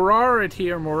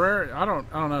Moriarty, I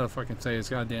don't know how to fucking say his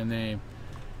goddamn name.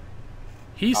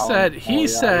 He said,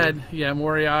 yeah,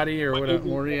 Moriarty or whatever,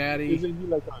 Moriarty. Isn't he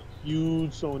like a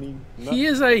huge Sony nut? He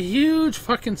is a huge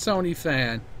fucking Sony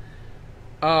fan.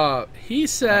 He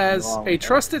says, a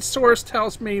trusted source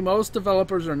tells me most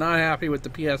developers are not happy with the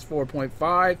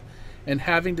PS4.5 and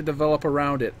having to develop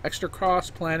around it. Extra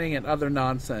cost planning and other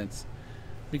nonsense.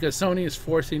 Because Sony is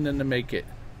forcing them to make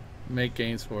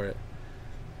games for it.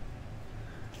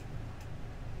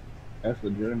 That's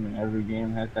legitimate. Every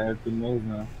game has to have 2 modes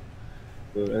now.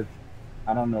 So that's,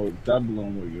 I don't know,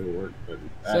 doubling with your work, but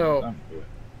it's adding something to it.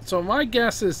 So my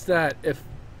guess is that if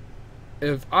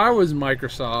I was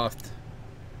Microsoft,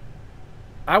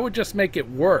 I would just make it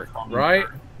work, right?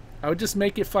 I would just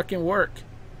make it fucking work.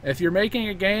 If you're making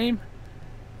a game,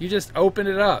 you just open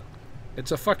it up.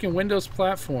 It's a fucking Windows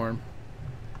platform.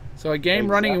 So a game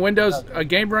running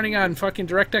on fucking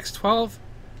DirectX 12,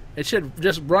 it should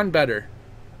just run better.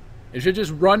 It should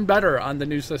just run better on the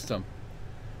new system.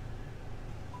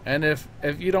 And if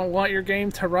you don't want your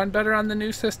game to run better on the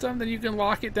new system, then you can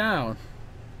lock it down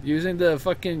using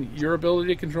your ability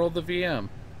to control the VM.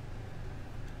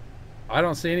 I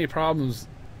don't see any problems.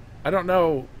 I don't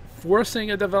know.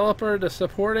 Forcing a developer to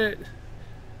support it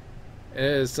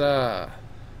is, I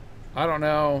don't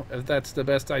know if that's the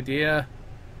best idea.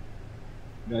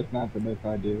 That's not the best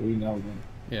idea. We know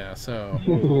that. Yeah, so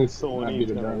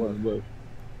Sony's gonna work.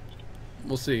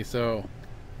 We'll see. So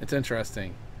it's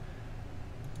interesting.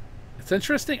 It's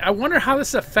interesting. I wonder how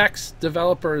this affects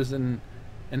developers and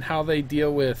how they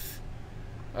deal with.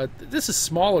 This is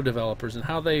smaller developers and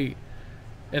how they,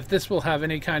 if this will have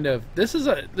any kind of. This is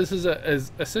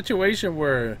a situation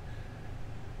where,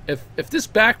 if this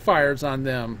backfires on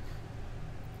them,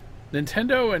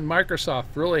 Nintendo and Microsoft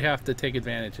really have to take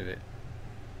advantage of it.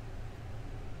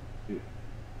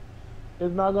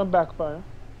 It's not gonna backfire.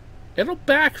 It'll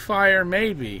backfire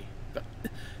maybe. But,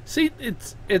 see,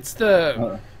 it's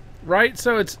the right.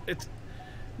 So it's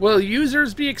will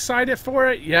users be excited for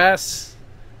it? Yes,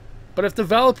 but if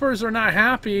developers are not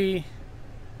happy,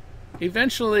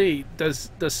 eventually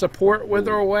does the support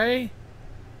wither away?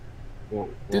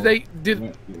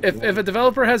 If a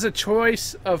developer has a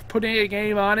choice of putting a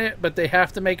game on it, but they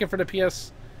have to make it for the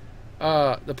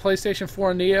the PlayStation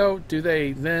 4 Neo, do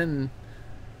they then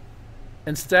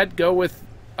instead go with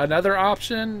another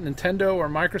option, Nintendo or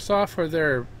Microsoft, for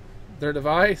their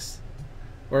device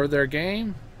or their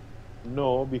game?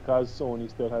 No, because Sony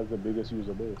still has the biggest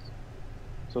user base.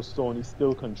 So Sony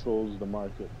still controls the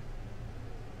market.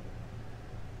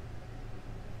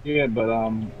 Yeah, but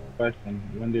question: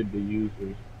 when did the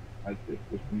users like this?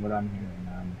 Because from what I'm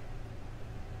hearing,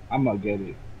 I'm gonna get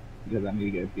it because I need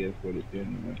to get a PS4 this year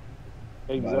anyway.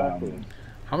 Exactly.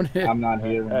 But, I'm not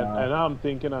hearing. And I'm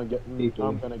thinking I'm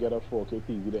people. gonna get a 4K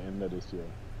TV the end of this year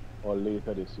or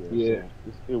later this year. Yeah,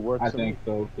 so it works. I think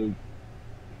so too.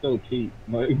 So cheap,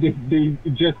 like just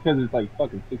because it's like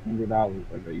fucking $600.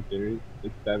 Like, are you serious?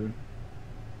 It's $7.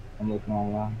 I'm looking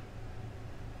online,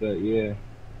 but yeah.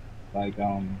 Like,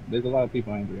 there's a lot of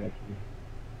people angry, actually.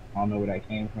 I don't know where that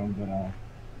came from, but,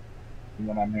 from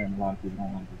what I'm hearing, a lot of people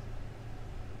don't like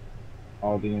it.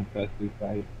 All the infested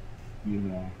sites, you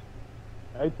know.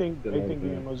 I think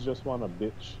gamers just want to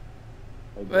bitch.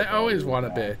 They always want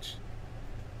to bitch.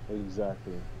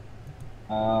 Exactly.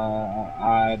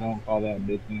 I don't call that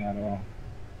bitching at all.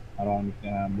 I don't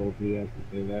understand how both of you have to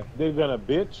say that. They're gonna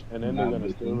bitch, and then they're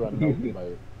gonna still run out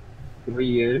by 3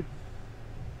 years.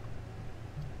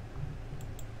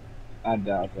 I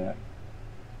doubt that.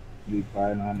 To be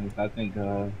quite honest, I think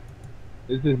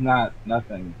this is not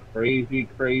nothing crazy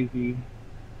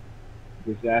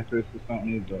disastrous or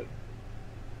something, but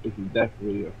this is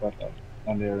definitely a fuck up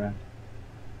on their end.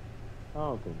 I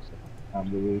don't think so. I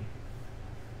believe.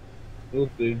 We'll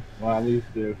see. Well, at least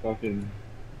their fucking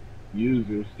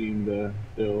users seem to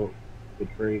feel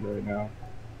betrayed right now.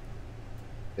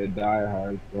 They're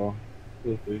diehard, so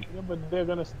we'll see. Yeah, but they're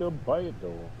gonna still buy it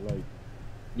though. Like.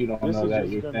 You don't know that,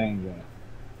 you're saying that.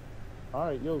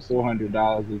 Alright, yo.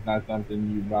 $400 is not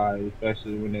something you buy,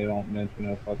 especially when they don't mention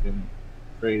a fucking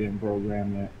trade-in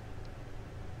program yet.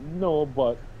 No,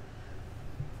 but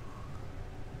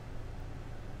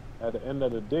at the end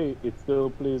of the day, it still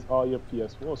plays all your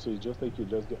PS4, so it's just like you're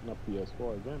just getting a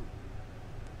PS4 again.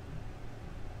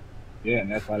 Yeah, and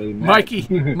that's why they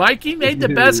Mikey made the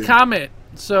best comment.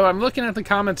 So I'm looking at the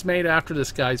comments made after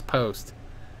this guy's post.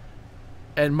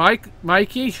 And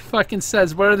Mikey fucking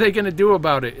says, what are they going to do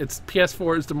about it? It's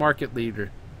PS4 is the market leader.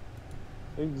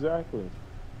 Exactly.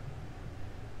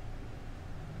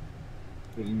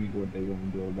 What do you mean what they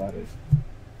going to do about it?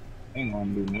 They ain't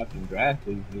going to do nothing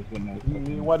drastic. Just gonna you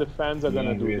mean what the fans are going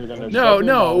to do? They're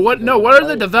gonna what are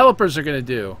the developers are going to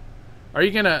do? Are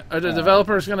the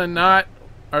developers going to not...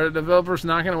 Are the developers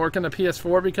not going to work on the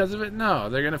PS4 because of it? No,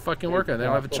 they're going to fucking work on it. They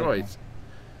don't have a choice.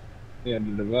 Yeah,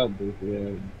 the developers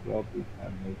have no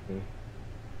choice.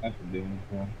 That's the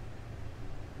difference.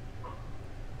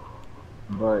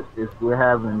 But if we're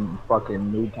having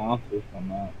fucking new consoles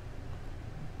come out,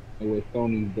 and with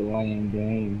Sony's delaying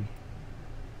games,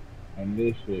 and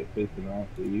this shit pissing off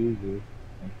the users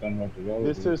and some of the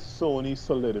developers. This is Sony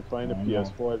solidifying the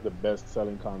PS4 as the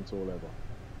best-selling console ever.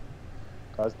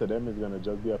 Because to them, it's gonna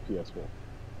just be a PS4.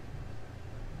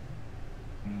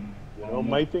 You know,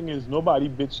 my thing is nobody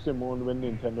bitched them on when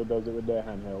Nintendo does it with their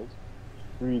handhelds.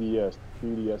 3DS,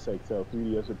 3DS XL,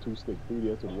 3DS with 2 sticks,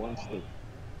 3DS with 1 stick.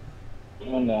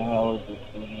 When the hell is this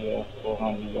 3DS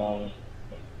 $400?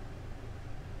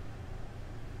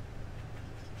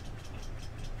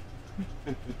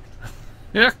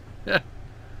 Yeah.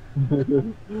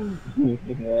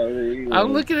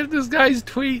 I'm looking at this guy's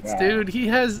tweets, dude. He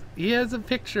has a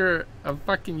picture of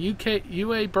fucking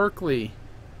UA Berkeley.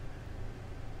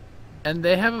 And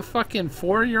they have a fucking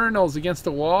 4 urinals against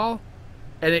the wall,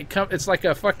 and it's like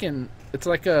a fucking, it's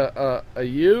like a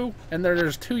U, and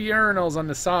there's 2 urinals on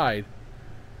the side.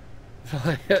 So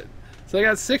they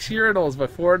got 6 urinals,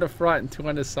 but 4 in the front and 2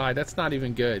 on the side. That's not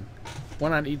even good.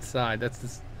 1 on each side. That's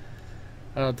just,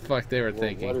 I don't know what the fuck they were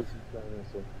thinking. What is he trying to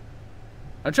say?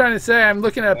 I'm trying to say I'm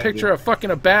looking at a picture of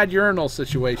fucking a bad urinal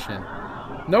situation.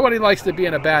 Nobody likes to be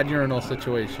in a bad urinal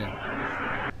situation.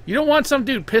 You don't want some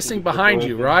dude pissing behind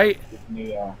you, right?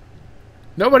 Yeah.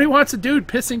 Nobody wants a dude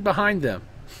pissing behind them.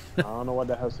 I don't know what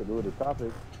that has to do with the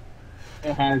topic.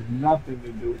 It has nothing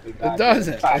to do with the It goddamn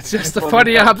doesn't. topic. It's just a We're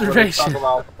funny talk observation.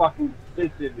 about fucking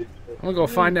bitches and shit. I'm gonna go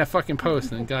find that fucking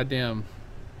post and goddamn,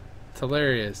 it's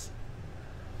hilarious.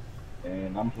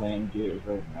 And I'm playing Gears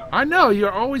right now. I know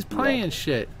you're always playing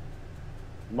shit.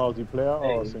 Multiplayer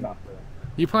or Hey, single player?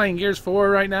 You playing Gears 4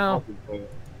 right now? Multiplayer.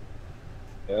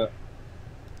 Yeah.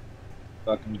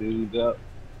 Fucking dudes up.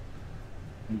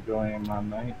 Enjoying my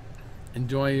night.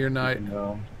 Enjoying your night. Even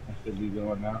though I should be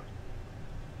going out.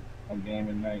 I'm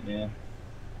gaming night, yeah.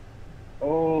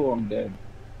 Oh, I'm dead.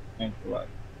 Thanks a lot.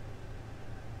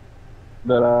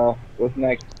 But what's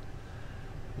next?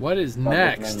 What is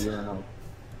next? All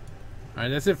right,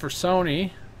 that's it for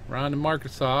Sony. We're on to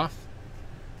Microsoft.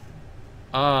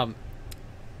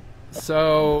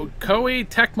 So Koei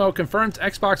Tecmo confirms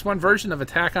Xbox One version of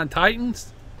Attack on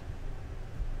Titans.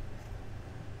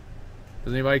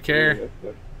 Does anybody care?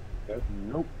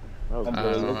 Nope. I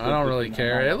don't really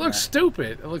care. It looks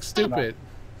stupid. It looks stupid.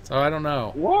 So I don't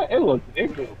know. What? It looks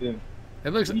interesting. It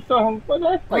looks. You saw him, but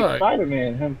that's like Look.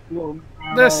 Spider-Man. Him floating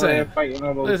around Listen. all that, fighting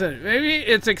all those. Listen, maybe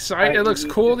it's exciting. It looks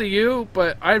cool to you,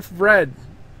 but I've read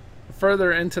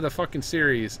further into the fucking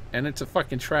series, and it's a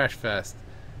fucking trash fest.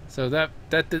 So that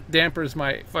dampers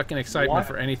my fucking excitement What?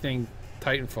 for anything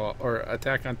Titanfall or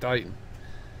Attack on Titan.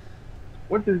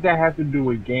 What does that have to do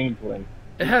with gameplay?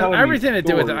 It You're has telling me everything to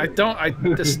do with it.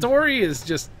 story. The story is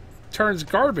just turns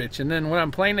garbage, and then when I'm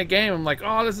playing the game, I'm like,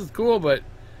 oh, this is cool, but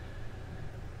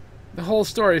the whole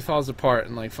story falls apart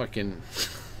and like fucking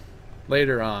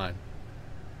later on.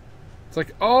 It's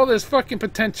like all this fucking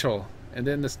potential, and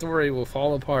then the story will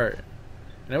fall apart.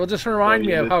 And it will just remind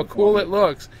me of how cool it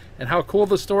looks and how cool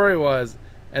the story was,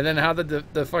 and then how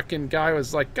the fucking guy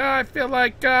was like, oh, I feel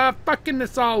like fucking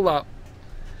this all up.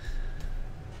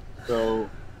 So,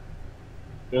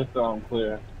 just so I'm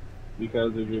clear,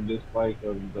 because of your dislike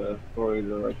of the story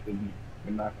direction,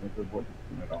 you're not going to support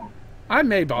this game at all. I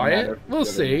may buy No it. matter We'll if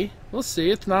you get it or see. We'll see.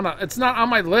 It's not on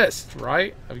my list,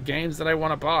 right? Of games that I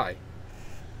want to buy.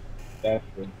 That's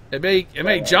true. It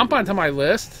may jump onto my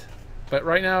list, but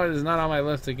right now it is not on my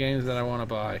list of games that I want to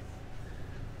buy.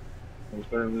 It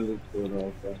certainly looks good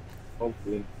also.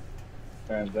 Hopefully,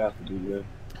 turns out to be good.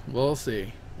 We'll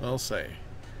see. We'll see.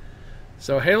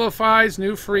 So Halo 5's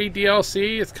new free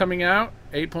DLC is coming out.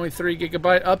 8.3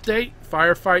 gigabyte update.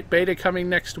 Firefight beta coming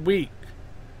next week.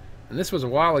 And this was a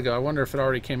while ago. I wonder if it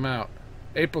already came out.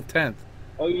 April 10th.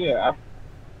 Oh yeah,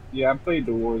 I played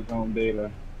the Warzone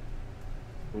beta.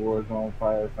 The Warzone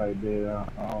Firefight beta.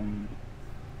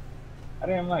 I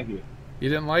didn't like it. You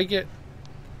didn't like it?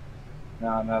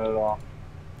 No, not at all.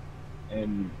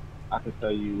 And I could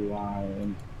tell you why.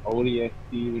 In ODST,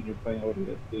 when you're playing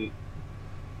ODST,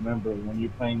 remember when you're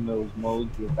playing those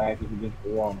modes, your back is against the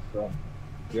wall. So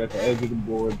you're at the edge of the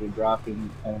board, they're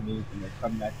dropping enemies, and they're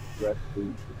coming at you directly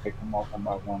to pick them off one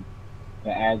by one. It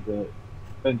adds a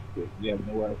fence to it. You have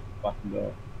nowhere else to fucking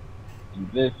go. In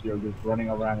this, you're just running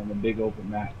around in a big open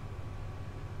map,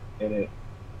 and it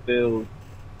feels.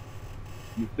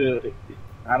 You feel.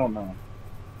 I don't know.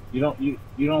 You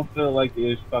don't feel like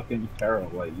it's fucking terror.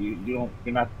 Like you're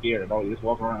not scared at all. You just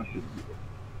walk around shooting people.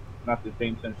 Not the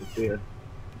same sense of fear.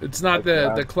 It's not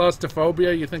the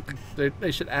claustrophobia. You think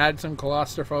they should add some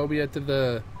claustrophobia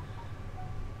to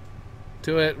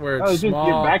it where it's just small?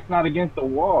 your back's not against the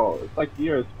wall. It's like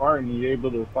you're a Spartan and you're able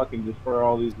to fucking destroy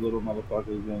all these little motherfuckers.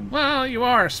 And Well, you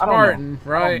are a Spartan,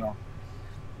 right?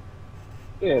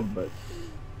 Yeah, but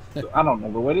so, I don't know.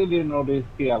 But what they didn't know this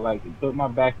kid, I like it. Put my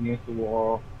back against the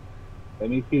wall. Let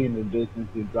me see in the distance,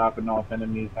 you're dropping off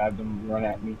enemies, have them run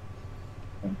at me,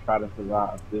 and try to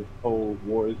survive this whole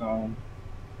war zone.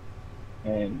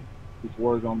 And this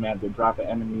war zone map, they're dropping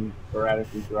enemies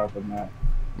sporadically throughout the map.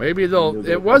 Maybe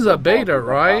it was a beta,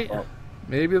 right?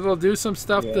 Maybe they'll do some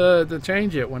stuff to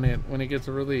change it when it gets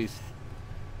released.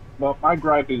 Well, my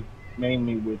gripe is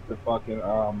mainly with the fucking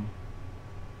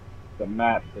the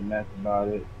map, and that's about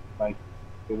it. Like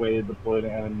the way they deploy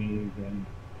the enemies and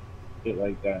shit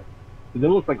like that. Because it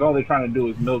looks like all they're trying to do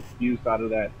is milk use out of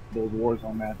those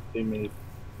Warzone maps they made.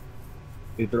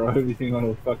 They throw everything on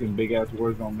those fucking big ass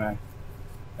Warzone maps,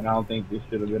 and I don't think this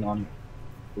should have been on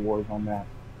the Warzone map.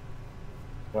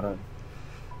 But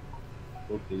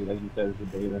we'll see. Like you said, it's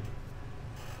a beta.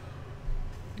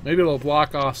 Maybe it'll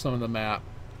block off some of the map.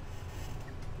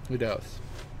 Who knows?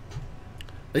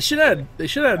 They should have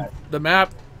the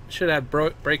map should have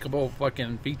breakable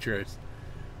fucking features,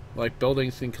 like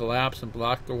buildings can collapse and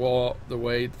block the wall the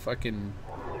way fucking.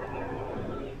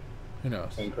 Who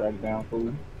knows? And crash down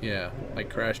food. Yeah, like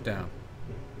crash down.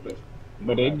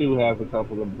 But they do have a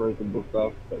couple of breakable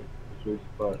stuff, but it's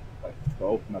just like to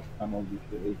open up tunnels and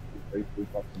shit. It's basically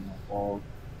fucking walls.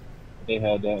 They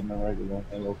had that in the regular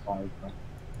Halo 5. So.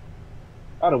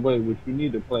 By the way, which you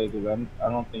need to play because I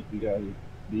don't think you guys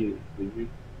beat it. Did you?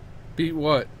 Beat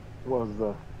what? What was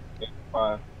the? Halo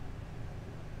 5.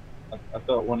 I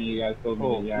thought one of you guys told me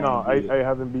that Oh y'all no, ain't beat it. I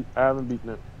haven't beaten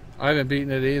it. I haven't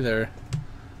beaten it either.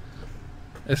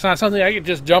 It's not something I could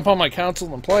just jump on my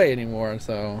console and play anymore.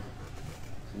 So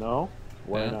No,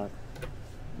 why Yeah. not?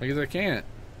 because I can't.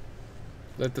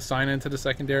 I have to sign into the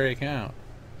secondary account.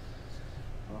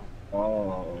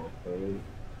 Oh, okay.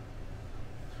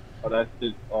 Oh, that's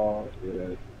just. Oh,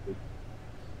 yeah.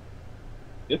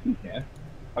 Yes, you can.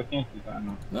 Why can't you sign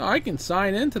up? No, I can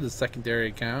sign into the secondary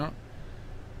account,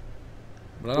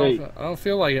 but Wait, I don't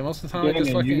feel like it most of the time. I just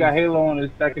Daniel, you fucking got Halo on the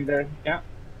secondary account?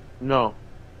 No.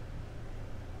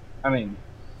 I mean,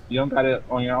 you don't got it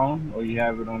on your own, or you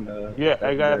have it on the Yeah,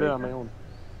 I got it secondary on my account? own.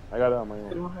 I got it on my You own.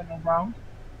 don't have no problem.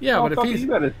 yeah. But Motherfucker, you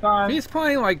better if sign. he's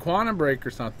playing like Quantum Break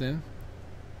or something,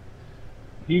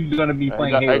 He's gonna be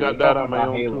playing I Halo. got We're that talking on my about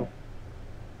own Halo. too.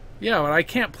 yeah. But I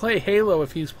can't play Halo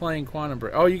if he's playing Quantum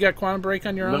Break. Oh, you got Quantum Break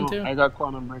on your own No, too? I got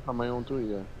Quantum Break on my own too.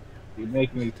 Yeah. You're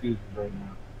making excuses right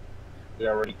now. We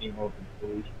already came up with a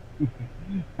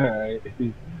solution. Alright.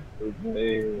 We're playing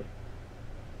Halo.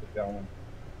 Keep going.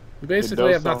 We basically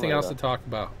does have sound nothing like else that. to talk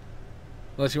about,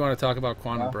 unless you want to talk about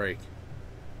Quantum Huh? Break.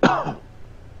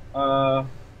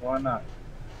 Why not?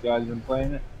 You guys been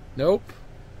playing it? Nope.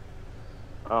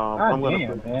 Ah, I'm gonna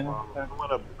damn, finish man.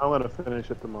 tomorrow. I'm gonna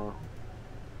finish it tomorrow.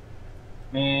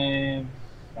 Man,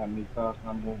 got me talking.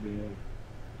 I'm over here.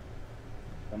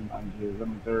 I'm here.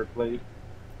 I'm in third place.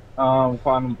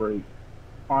 Quantum Break.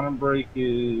 Quantum Break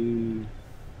is.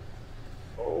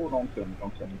 Oh, don't tell me,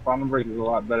 don't tell me. Quantum Break is a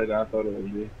lot better than I thought it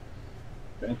would be.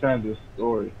 In terms of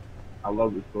story, I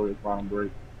love the story of Quantum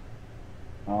Break.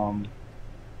 Um,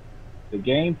 the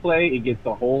gameplay, it gets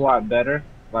a whole lot better.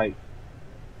 Like,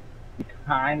 you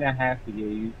kind of have to get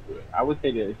used to it. I would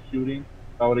say the shooting,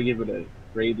 if I were to give it a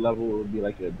grade level, it would be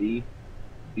like a B,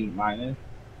 B minus.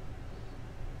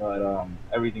 But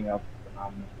everything else is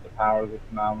phenomenal. The powers are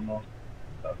phenomenal.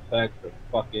 The effects are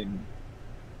fucking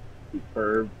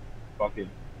superb. Fucking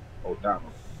down.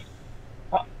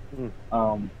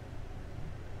 Mm.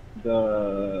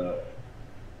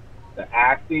 The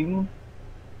acting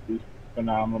is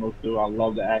phenomenal too. I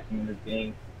love the acting in this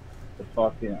game. The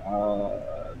fucking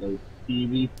the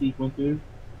TV sequences.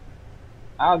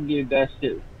 I'll give that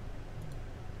shit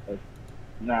a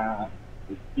nah,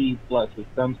 a C plus with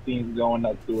some scenes going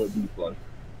up to a B plus.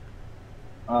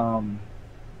 Um,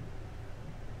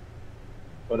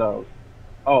 what else?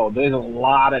 Oh, there's a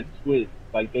lot of twists.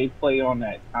 Like they play on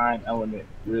that time element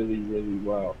really, really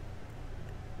well.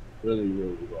 Really,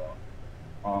 really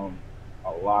well.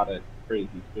 A lot of crazy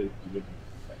twists you wouldn't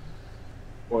expect,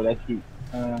 or that you,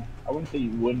 I wouldn't say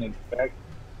you wouldn't expect,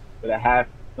 but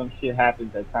some shit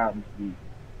happens at times you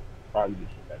probably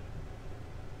just expect.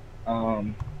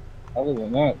 Um, Other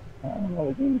than that, I don't know.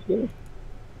 The game's good.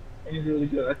 It's really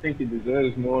good. I think it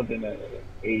deserves more than a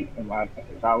 8 in my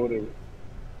opinion. If I would have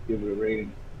give it a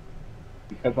rating,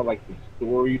 because I like the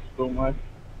story so much,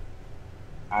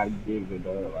 I'd give it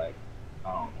a like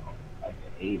I don't know, like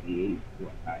an 88 to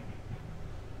a 90.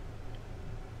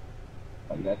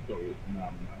 Like that story is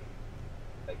phenomenal.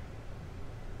 Like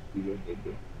see what they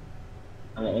do.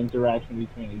 And the interaction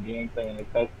between the gameplay and the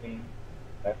cutscene,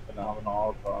 that's phenomenal.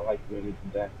 Also, I like the way they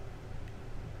did that.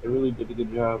 They really did a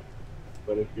good job.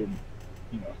 But if you're,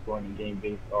 scoring the game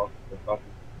based off the fucking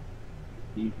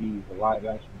TV, the live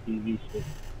action TV shit,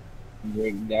 and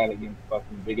rating that against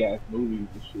fucking big ass movies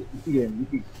and shit, yeah,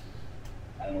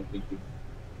 I don't think you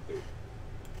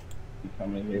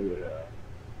come in here with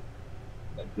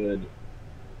a good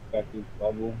effective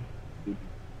level. It'd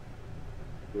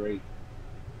be great.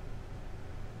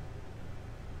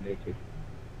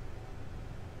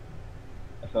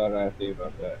 That's all I gotta say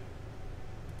about that.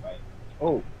 Like,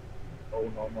 oh,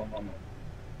 no.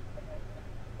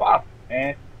 Fuck,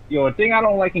 man. Yo, a thing I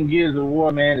don't like in Gears of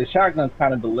War, man, the shotgun's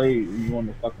kind of delayed when you on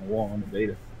the fucking wall on the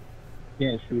beta. You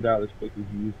can't shoot out as quick as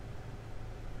you used to.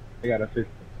 They gotta fix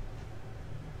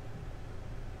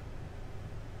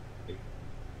it.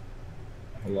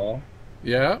 Hello?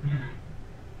 Yeah.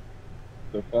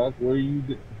 The fuck? Where'd you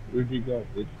go,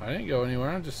 bitch? I didn't go anywhere.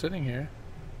 I'm just sitting here.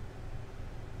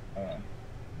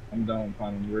 I'm done with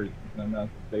finding work. Nothing else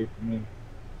to say for me.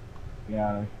 To be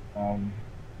honest.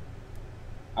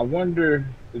 I wonder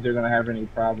if they're gonna have any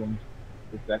problems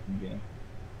with the second game.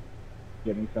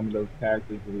 Getting some of those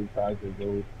characters to reprise their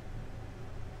roles.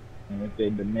 And if they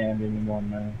demand any more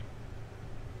money.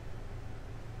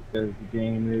 Because the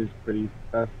game is pretty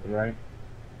successful, right?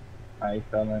 High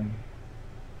selling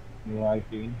new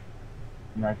IP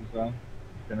from Microsoft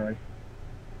generation.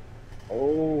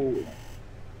 Oh,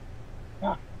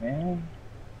 fuck, man.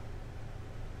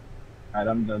 Alright,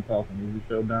 I'm done talking. Is the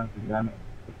show done? You got it?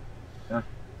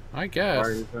 I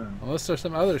guess. Unless there's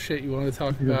some other shit you want to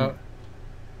talk about.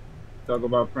 Talk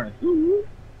about Prince.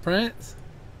 Prince?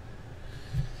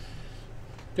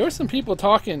 There were some people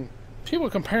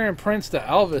comparing Prince to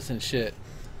Elvis and shit.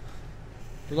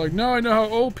 They're like, now I know how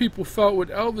old people felt when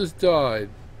Elvis died.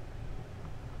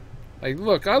 Like,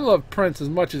 look, I love Prince as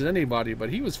much as anybody,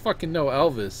 but he was fucking no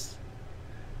Elvis.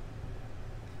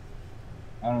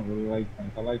 I don't really like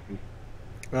Prince. I like this.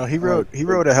 Well, he wrote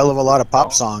a hell of a lot of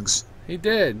pop songs. He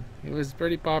did. He was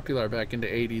pretty popular back in the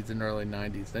 80s and early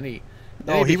 90s. Then he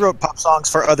wrote pop songs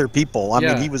for other people. I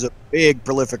mean, he was a big,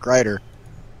 prolific writer.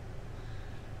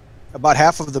 About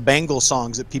half of the Bangles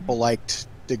songs that people liked,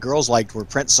 the girls liked, were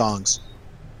Prince songs.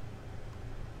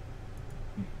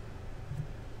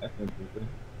 That's interesting.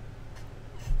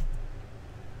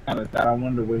 I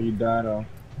wonder where he died of.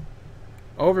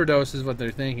 Overdose is what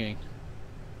they're thinking.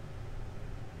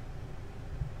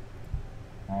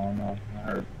 I don't know. I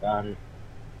heard about it.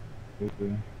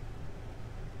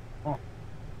 Oh.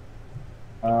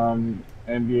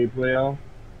 NBA playoff?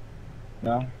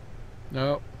 No?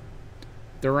 Nope.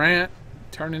 Durant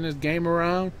turning his game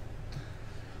around.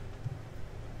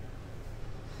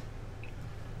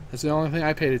 That's the only thing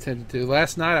I paid attention to.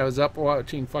 Last night I was up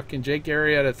watching fucking Jake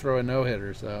Arrieta throw a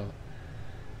no-hitter, so.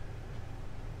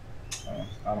 I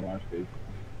don't watch baseball.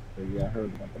 So yeah, I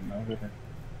heard about the no-hitter.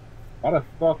 Why the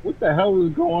fuck? What the hell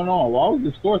was going on? Why was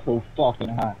the score so fucking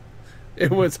high?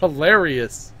 It was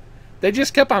hilarious. They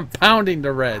just kept on pounding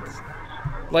the Reds.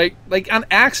 Like on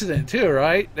accident too,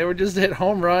 right? They were just hit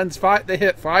home runs. They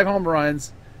hit 5 home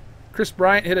runs. Chris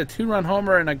Bryant hit a 2-run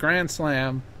homer and a grand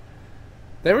slam.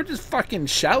 They were just fucking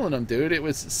shelling them, dude. It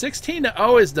was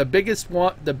 16-0 is the biggest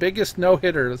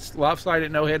no-hitter,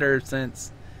 lopsided no-hitter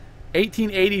since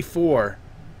 1884.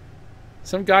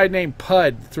 Some guy named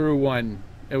Pud threw one.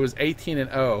 It was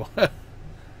 18-0. God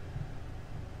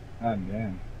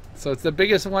damn. So it's the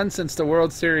biggest one since the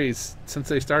World Series, since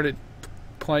they started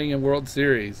playing in World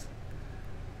Series.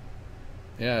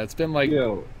 Yeah, it's been like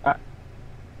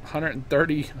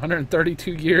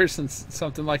 132 years since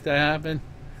something like that happened.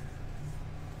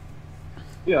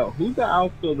 Yo, who's the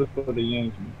outfielder for the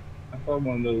Yankees? I saw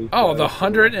one of those. Oh, the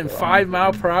 105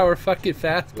 mile per hour fucking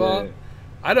fastball? Yeah.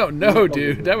 I don't know,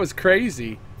 dude. That was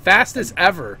crazy. Fastest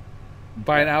ever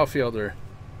by an outfielder.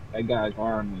 That guy's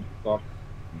arm is soft.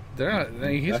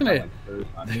 He's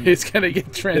gonna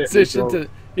get transitioned to.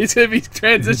 He's gonna be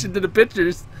transitioned to the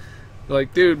pitchers.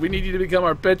 Like, dude, we need you to become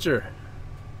our pitcher.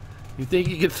 You think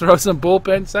you could throw some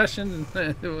bullpen sessions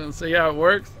and we'll see how it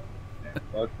works?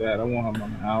 Fuck that! I want him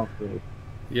on the outfield.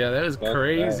 Yeah, that was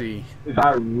crazy.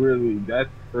 That's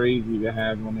crazy to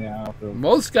have on the outfield.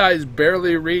 Most guys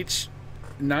barely reach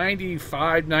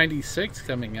 95, 96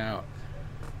 coming out.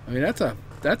 I mean,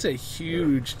 that's a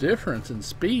huge difference in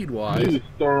speed wise. He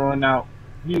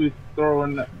was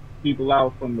throwing people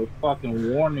out from the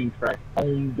fucking warning track,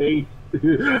 home base.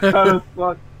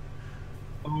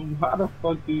 How the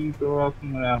fuck do you throw out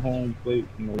some of that home plate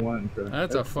from the warning track?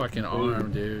 That's a fucking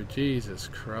arm, dude. Jesus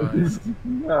Christ.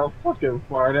 How fucking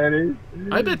far that is.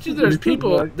 I bet you there's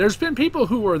been people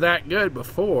who were that good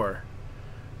before,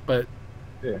 but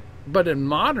in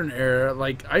modern era,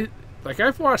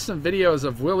 I've watched some videos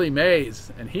of Willie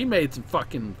Mays, and he made some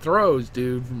fucking throws,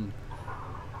 dude,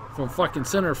 from fucking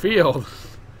center field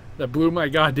that blew my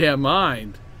goddamn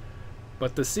mind.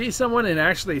 But to see someone and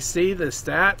actually see the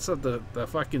stats of the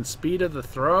fucking speed of the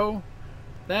throw,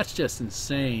 that's just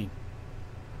insane.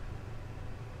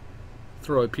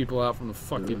 Throwing people out from the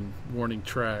fucking warning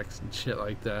tracks and shit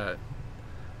like that.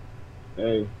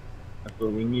 Hey, that's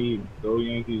what we need. Go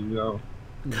Yankees, go.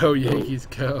 Go Yankees,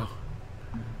 go.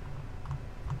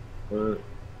 I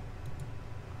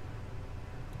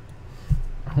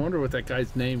wonder what that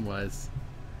guy's name was.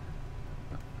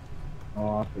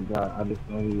 Oh, I forgot. I just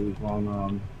know he was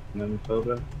on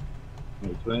Minnesota. The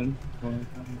Twins.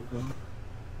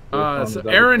 So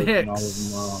Aaron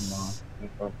Hicks.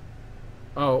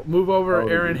 Oh, move over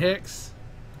Aaron Hicks.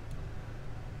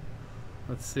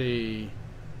 Let's see.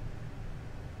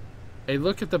 A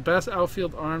look at the best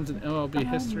outfield arms in MLB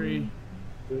history.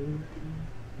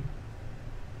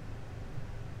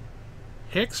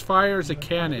 Hicks fires a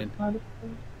cannon.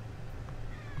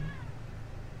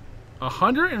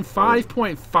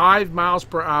 105.5 miles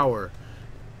per hour.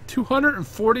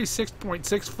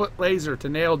 246.6 foot laser to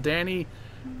nail Danny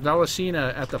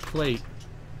Valashina at the plate.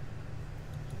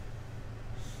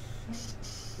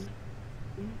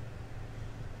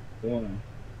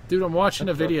 Dude, I'm watching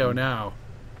a video now.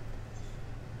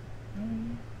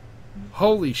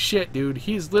 Holy shit, dude.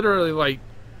 He's literally like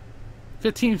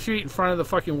 15 feet in front of the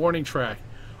fucking warning track.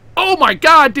 Oh my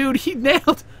god, dude. He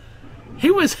nailed. He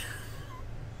was.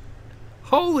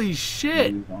 Holy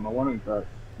shit. He's on the warning track.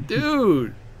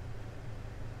 Dude.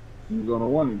 He's on the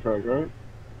warning track, right?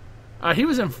 He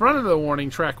was in front of the warning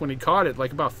track when he caught it,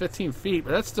 like about 15 feet,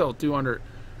 but that's still 200.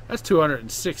 That's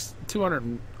 206,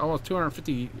 200, almost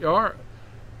 250 yard,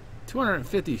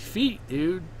 250 feet,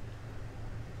 dude.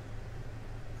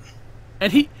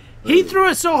 And he threw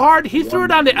it so hard, he threw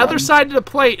it on the other side of the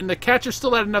plate, and the catcher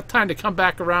still had enough time to come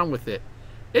back around with it.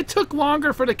 It took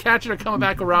longer for the catcher to come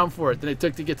back around for it than it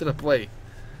took to get to the plate.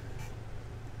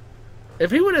 If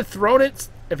he would have thrown it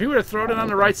on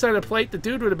the right side of the plate, the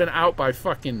dude would have been out by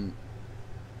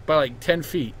like 10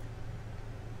 feet.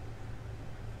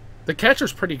 The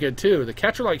catcher's pretty good too. The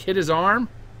catcher like hit his arm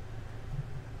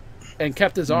and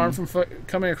kept his arm from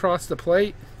coming across the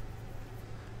plate.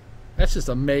 That's just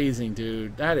amazing,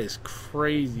 dude. That is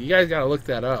crazy. You guys gotta look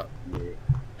that up.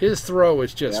 His throw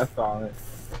is just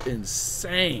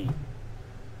insane.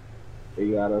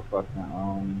 They gotta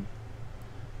fucking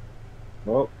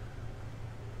well,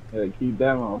 yeah, keep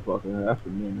that motherfucker. That's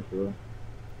what me and the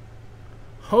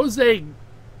Jose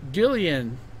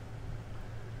Gillian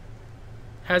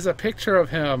has a picture of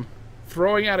him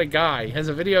throwing at a guy. Has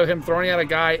a video of him throwing at a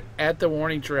guy at the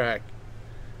warning track.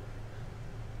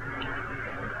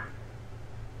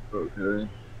 Okay.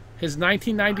 His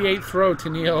 1998 throw to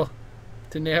nail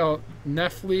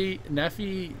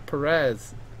Nefi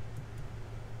Perez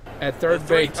at third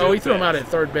base. Oh, he threw him out at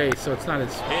third base, so it's not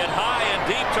his. Hit high and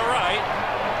deep to right.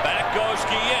 Back goes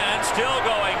Guillen, still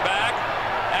going back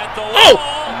at the wall.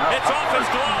 It's off his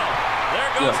glove.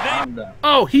 There goes Nate.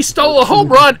 Oh, he stole a home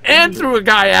run and threw a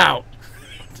guy out.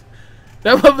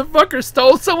 That motherfucker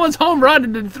stole someone's home run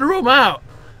and then threw him out.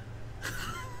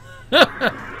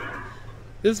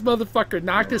 This motherfucker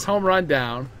knocked his home run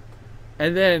down,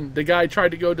 and then the guy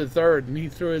tried to go to third, and he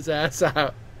threw his ass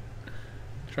out.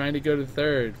 Trying to go to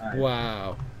third. Nice.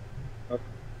 Wow.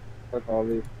 That's all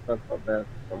that. Nafee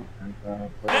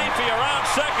around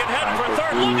second, heading for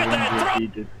third. Look at that throw. He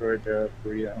destroyed the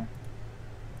Frio.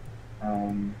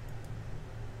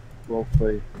 Well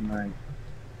played tonight.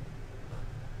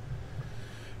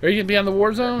 Are you going to be on the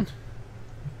War Zone?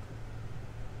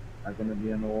 I'm gonna be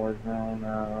in the war zone.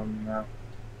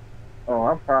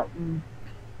 I'm probably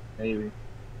maybe.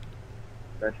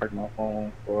 I check my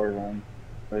phone for a run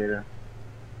later.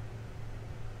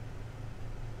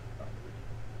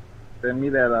 Send me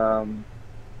that.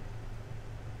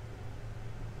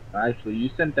 Actually, you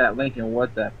sent that link in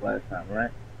WhatsApp last time,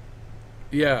 right?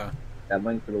 Yeah. That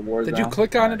link to the war zone. Did you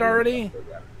click on it already?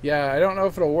 Yeah, I don't know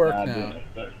if it'll work Nah, now.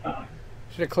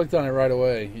 Should have clicked on it right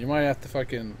away. You might have to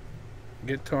fucking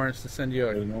get Torrance to send you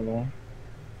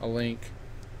a link.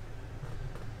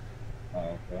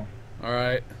 Oh, okay.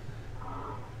 Alright.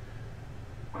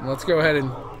 Let's go ahead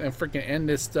and freaking end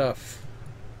this stuff.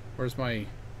 Where's my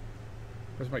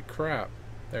crap?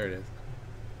 There it is.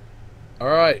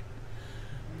 Alright.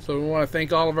 So we want to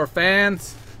thank all of our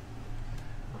fans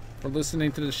for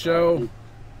listening to the show.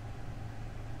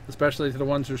 Especially to the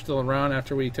ones who are still around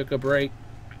after we took a break.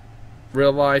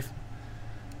 Real life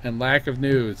and lack of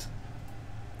news.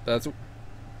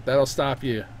 That'll stop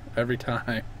you every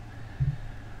time.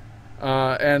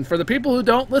 And for the people who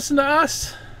don't listen to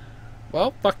us,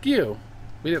 well, fuck you.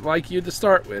 We didn't like you to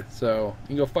start with, so you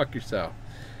can go fuck yourself.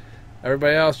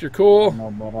 Everybody else, you're cool. I know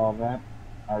about all that.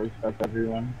 I respect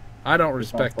everyone. I don't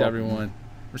respect everyone.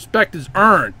 Respect is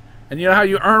earned. And you know how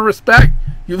you earn respect?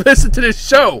 You listen to this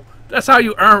show. That's how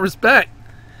you earn respect.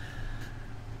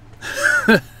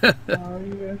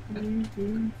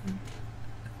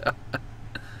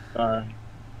 Sorry.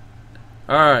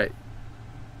 Alright.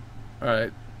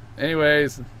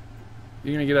 Anyways,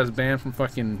 you're gonna get us banned from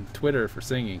fucking Twitter for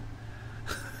singing.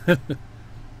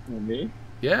 Me?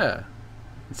 Yeah.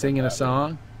 Singing a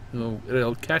song,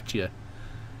 it'll catch you.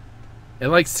 It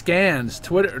like scans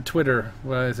Twitter.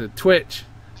 What is it? Twitch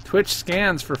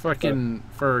scans for fucking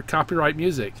for copyright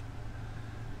music.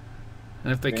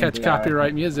 And if they catch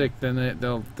copyright music, then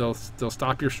they'll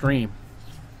stop your stream.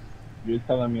 You're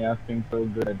telling me I sing so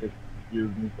good that they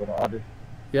excuse me for the artist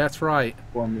Yeah, that's right.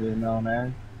 formerly known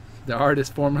as? The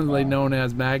artist formerly known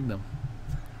as Magnum.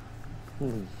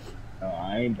 No,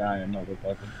 I ain't dying,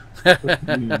 motherfucker.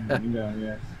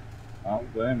 Yeah. I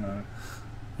don't blame her.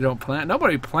 You don't plan.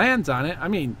 Nobody plans on it. I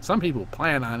mean, some people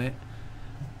plan on it.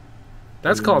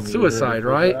 That's called suicide,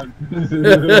 right?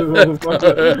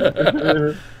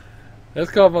 That's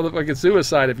called motherfucking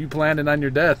suicide if you planned on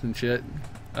your death and shit.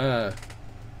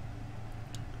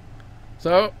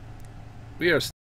 So we are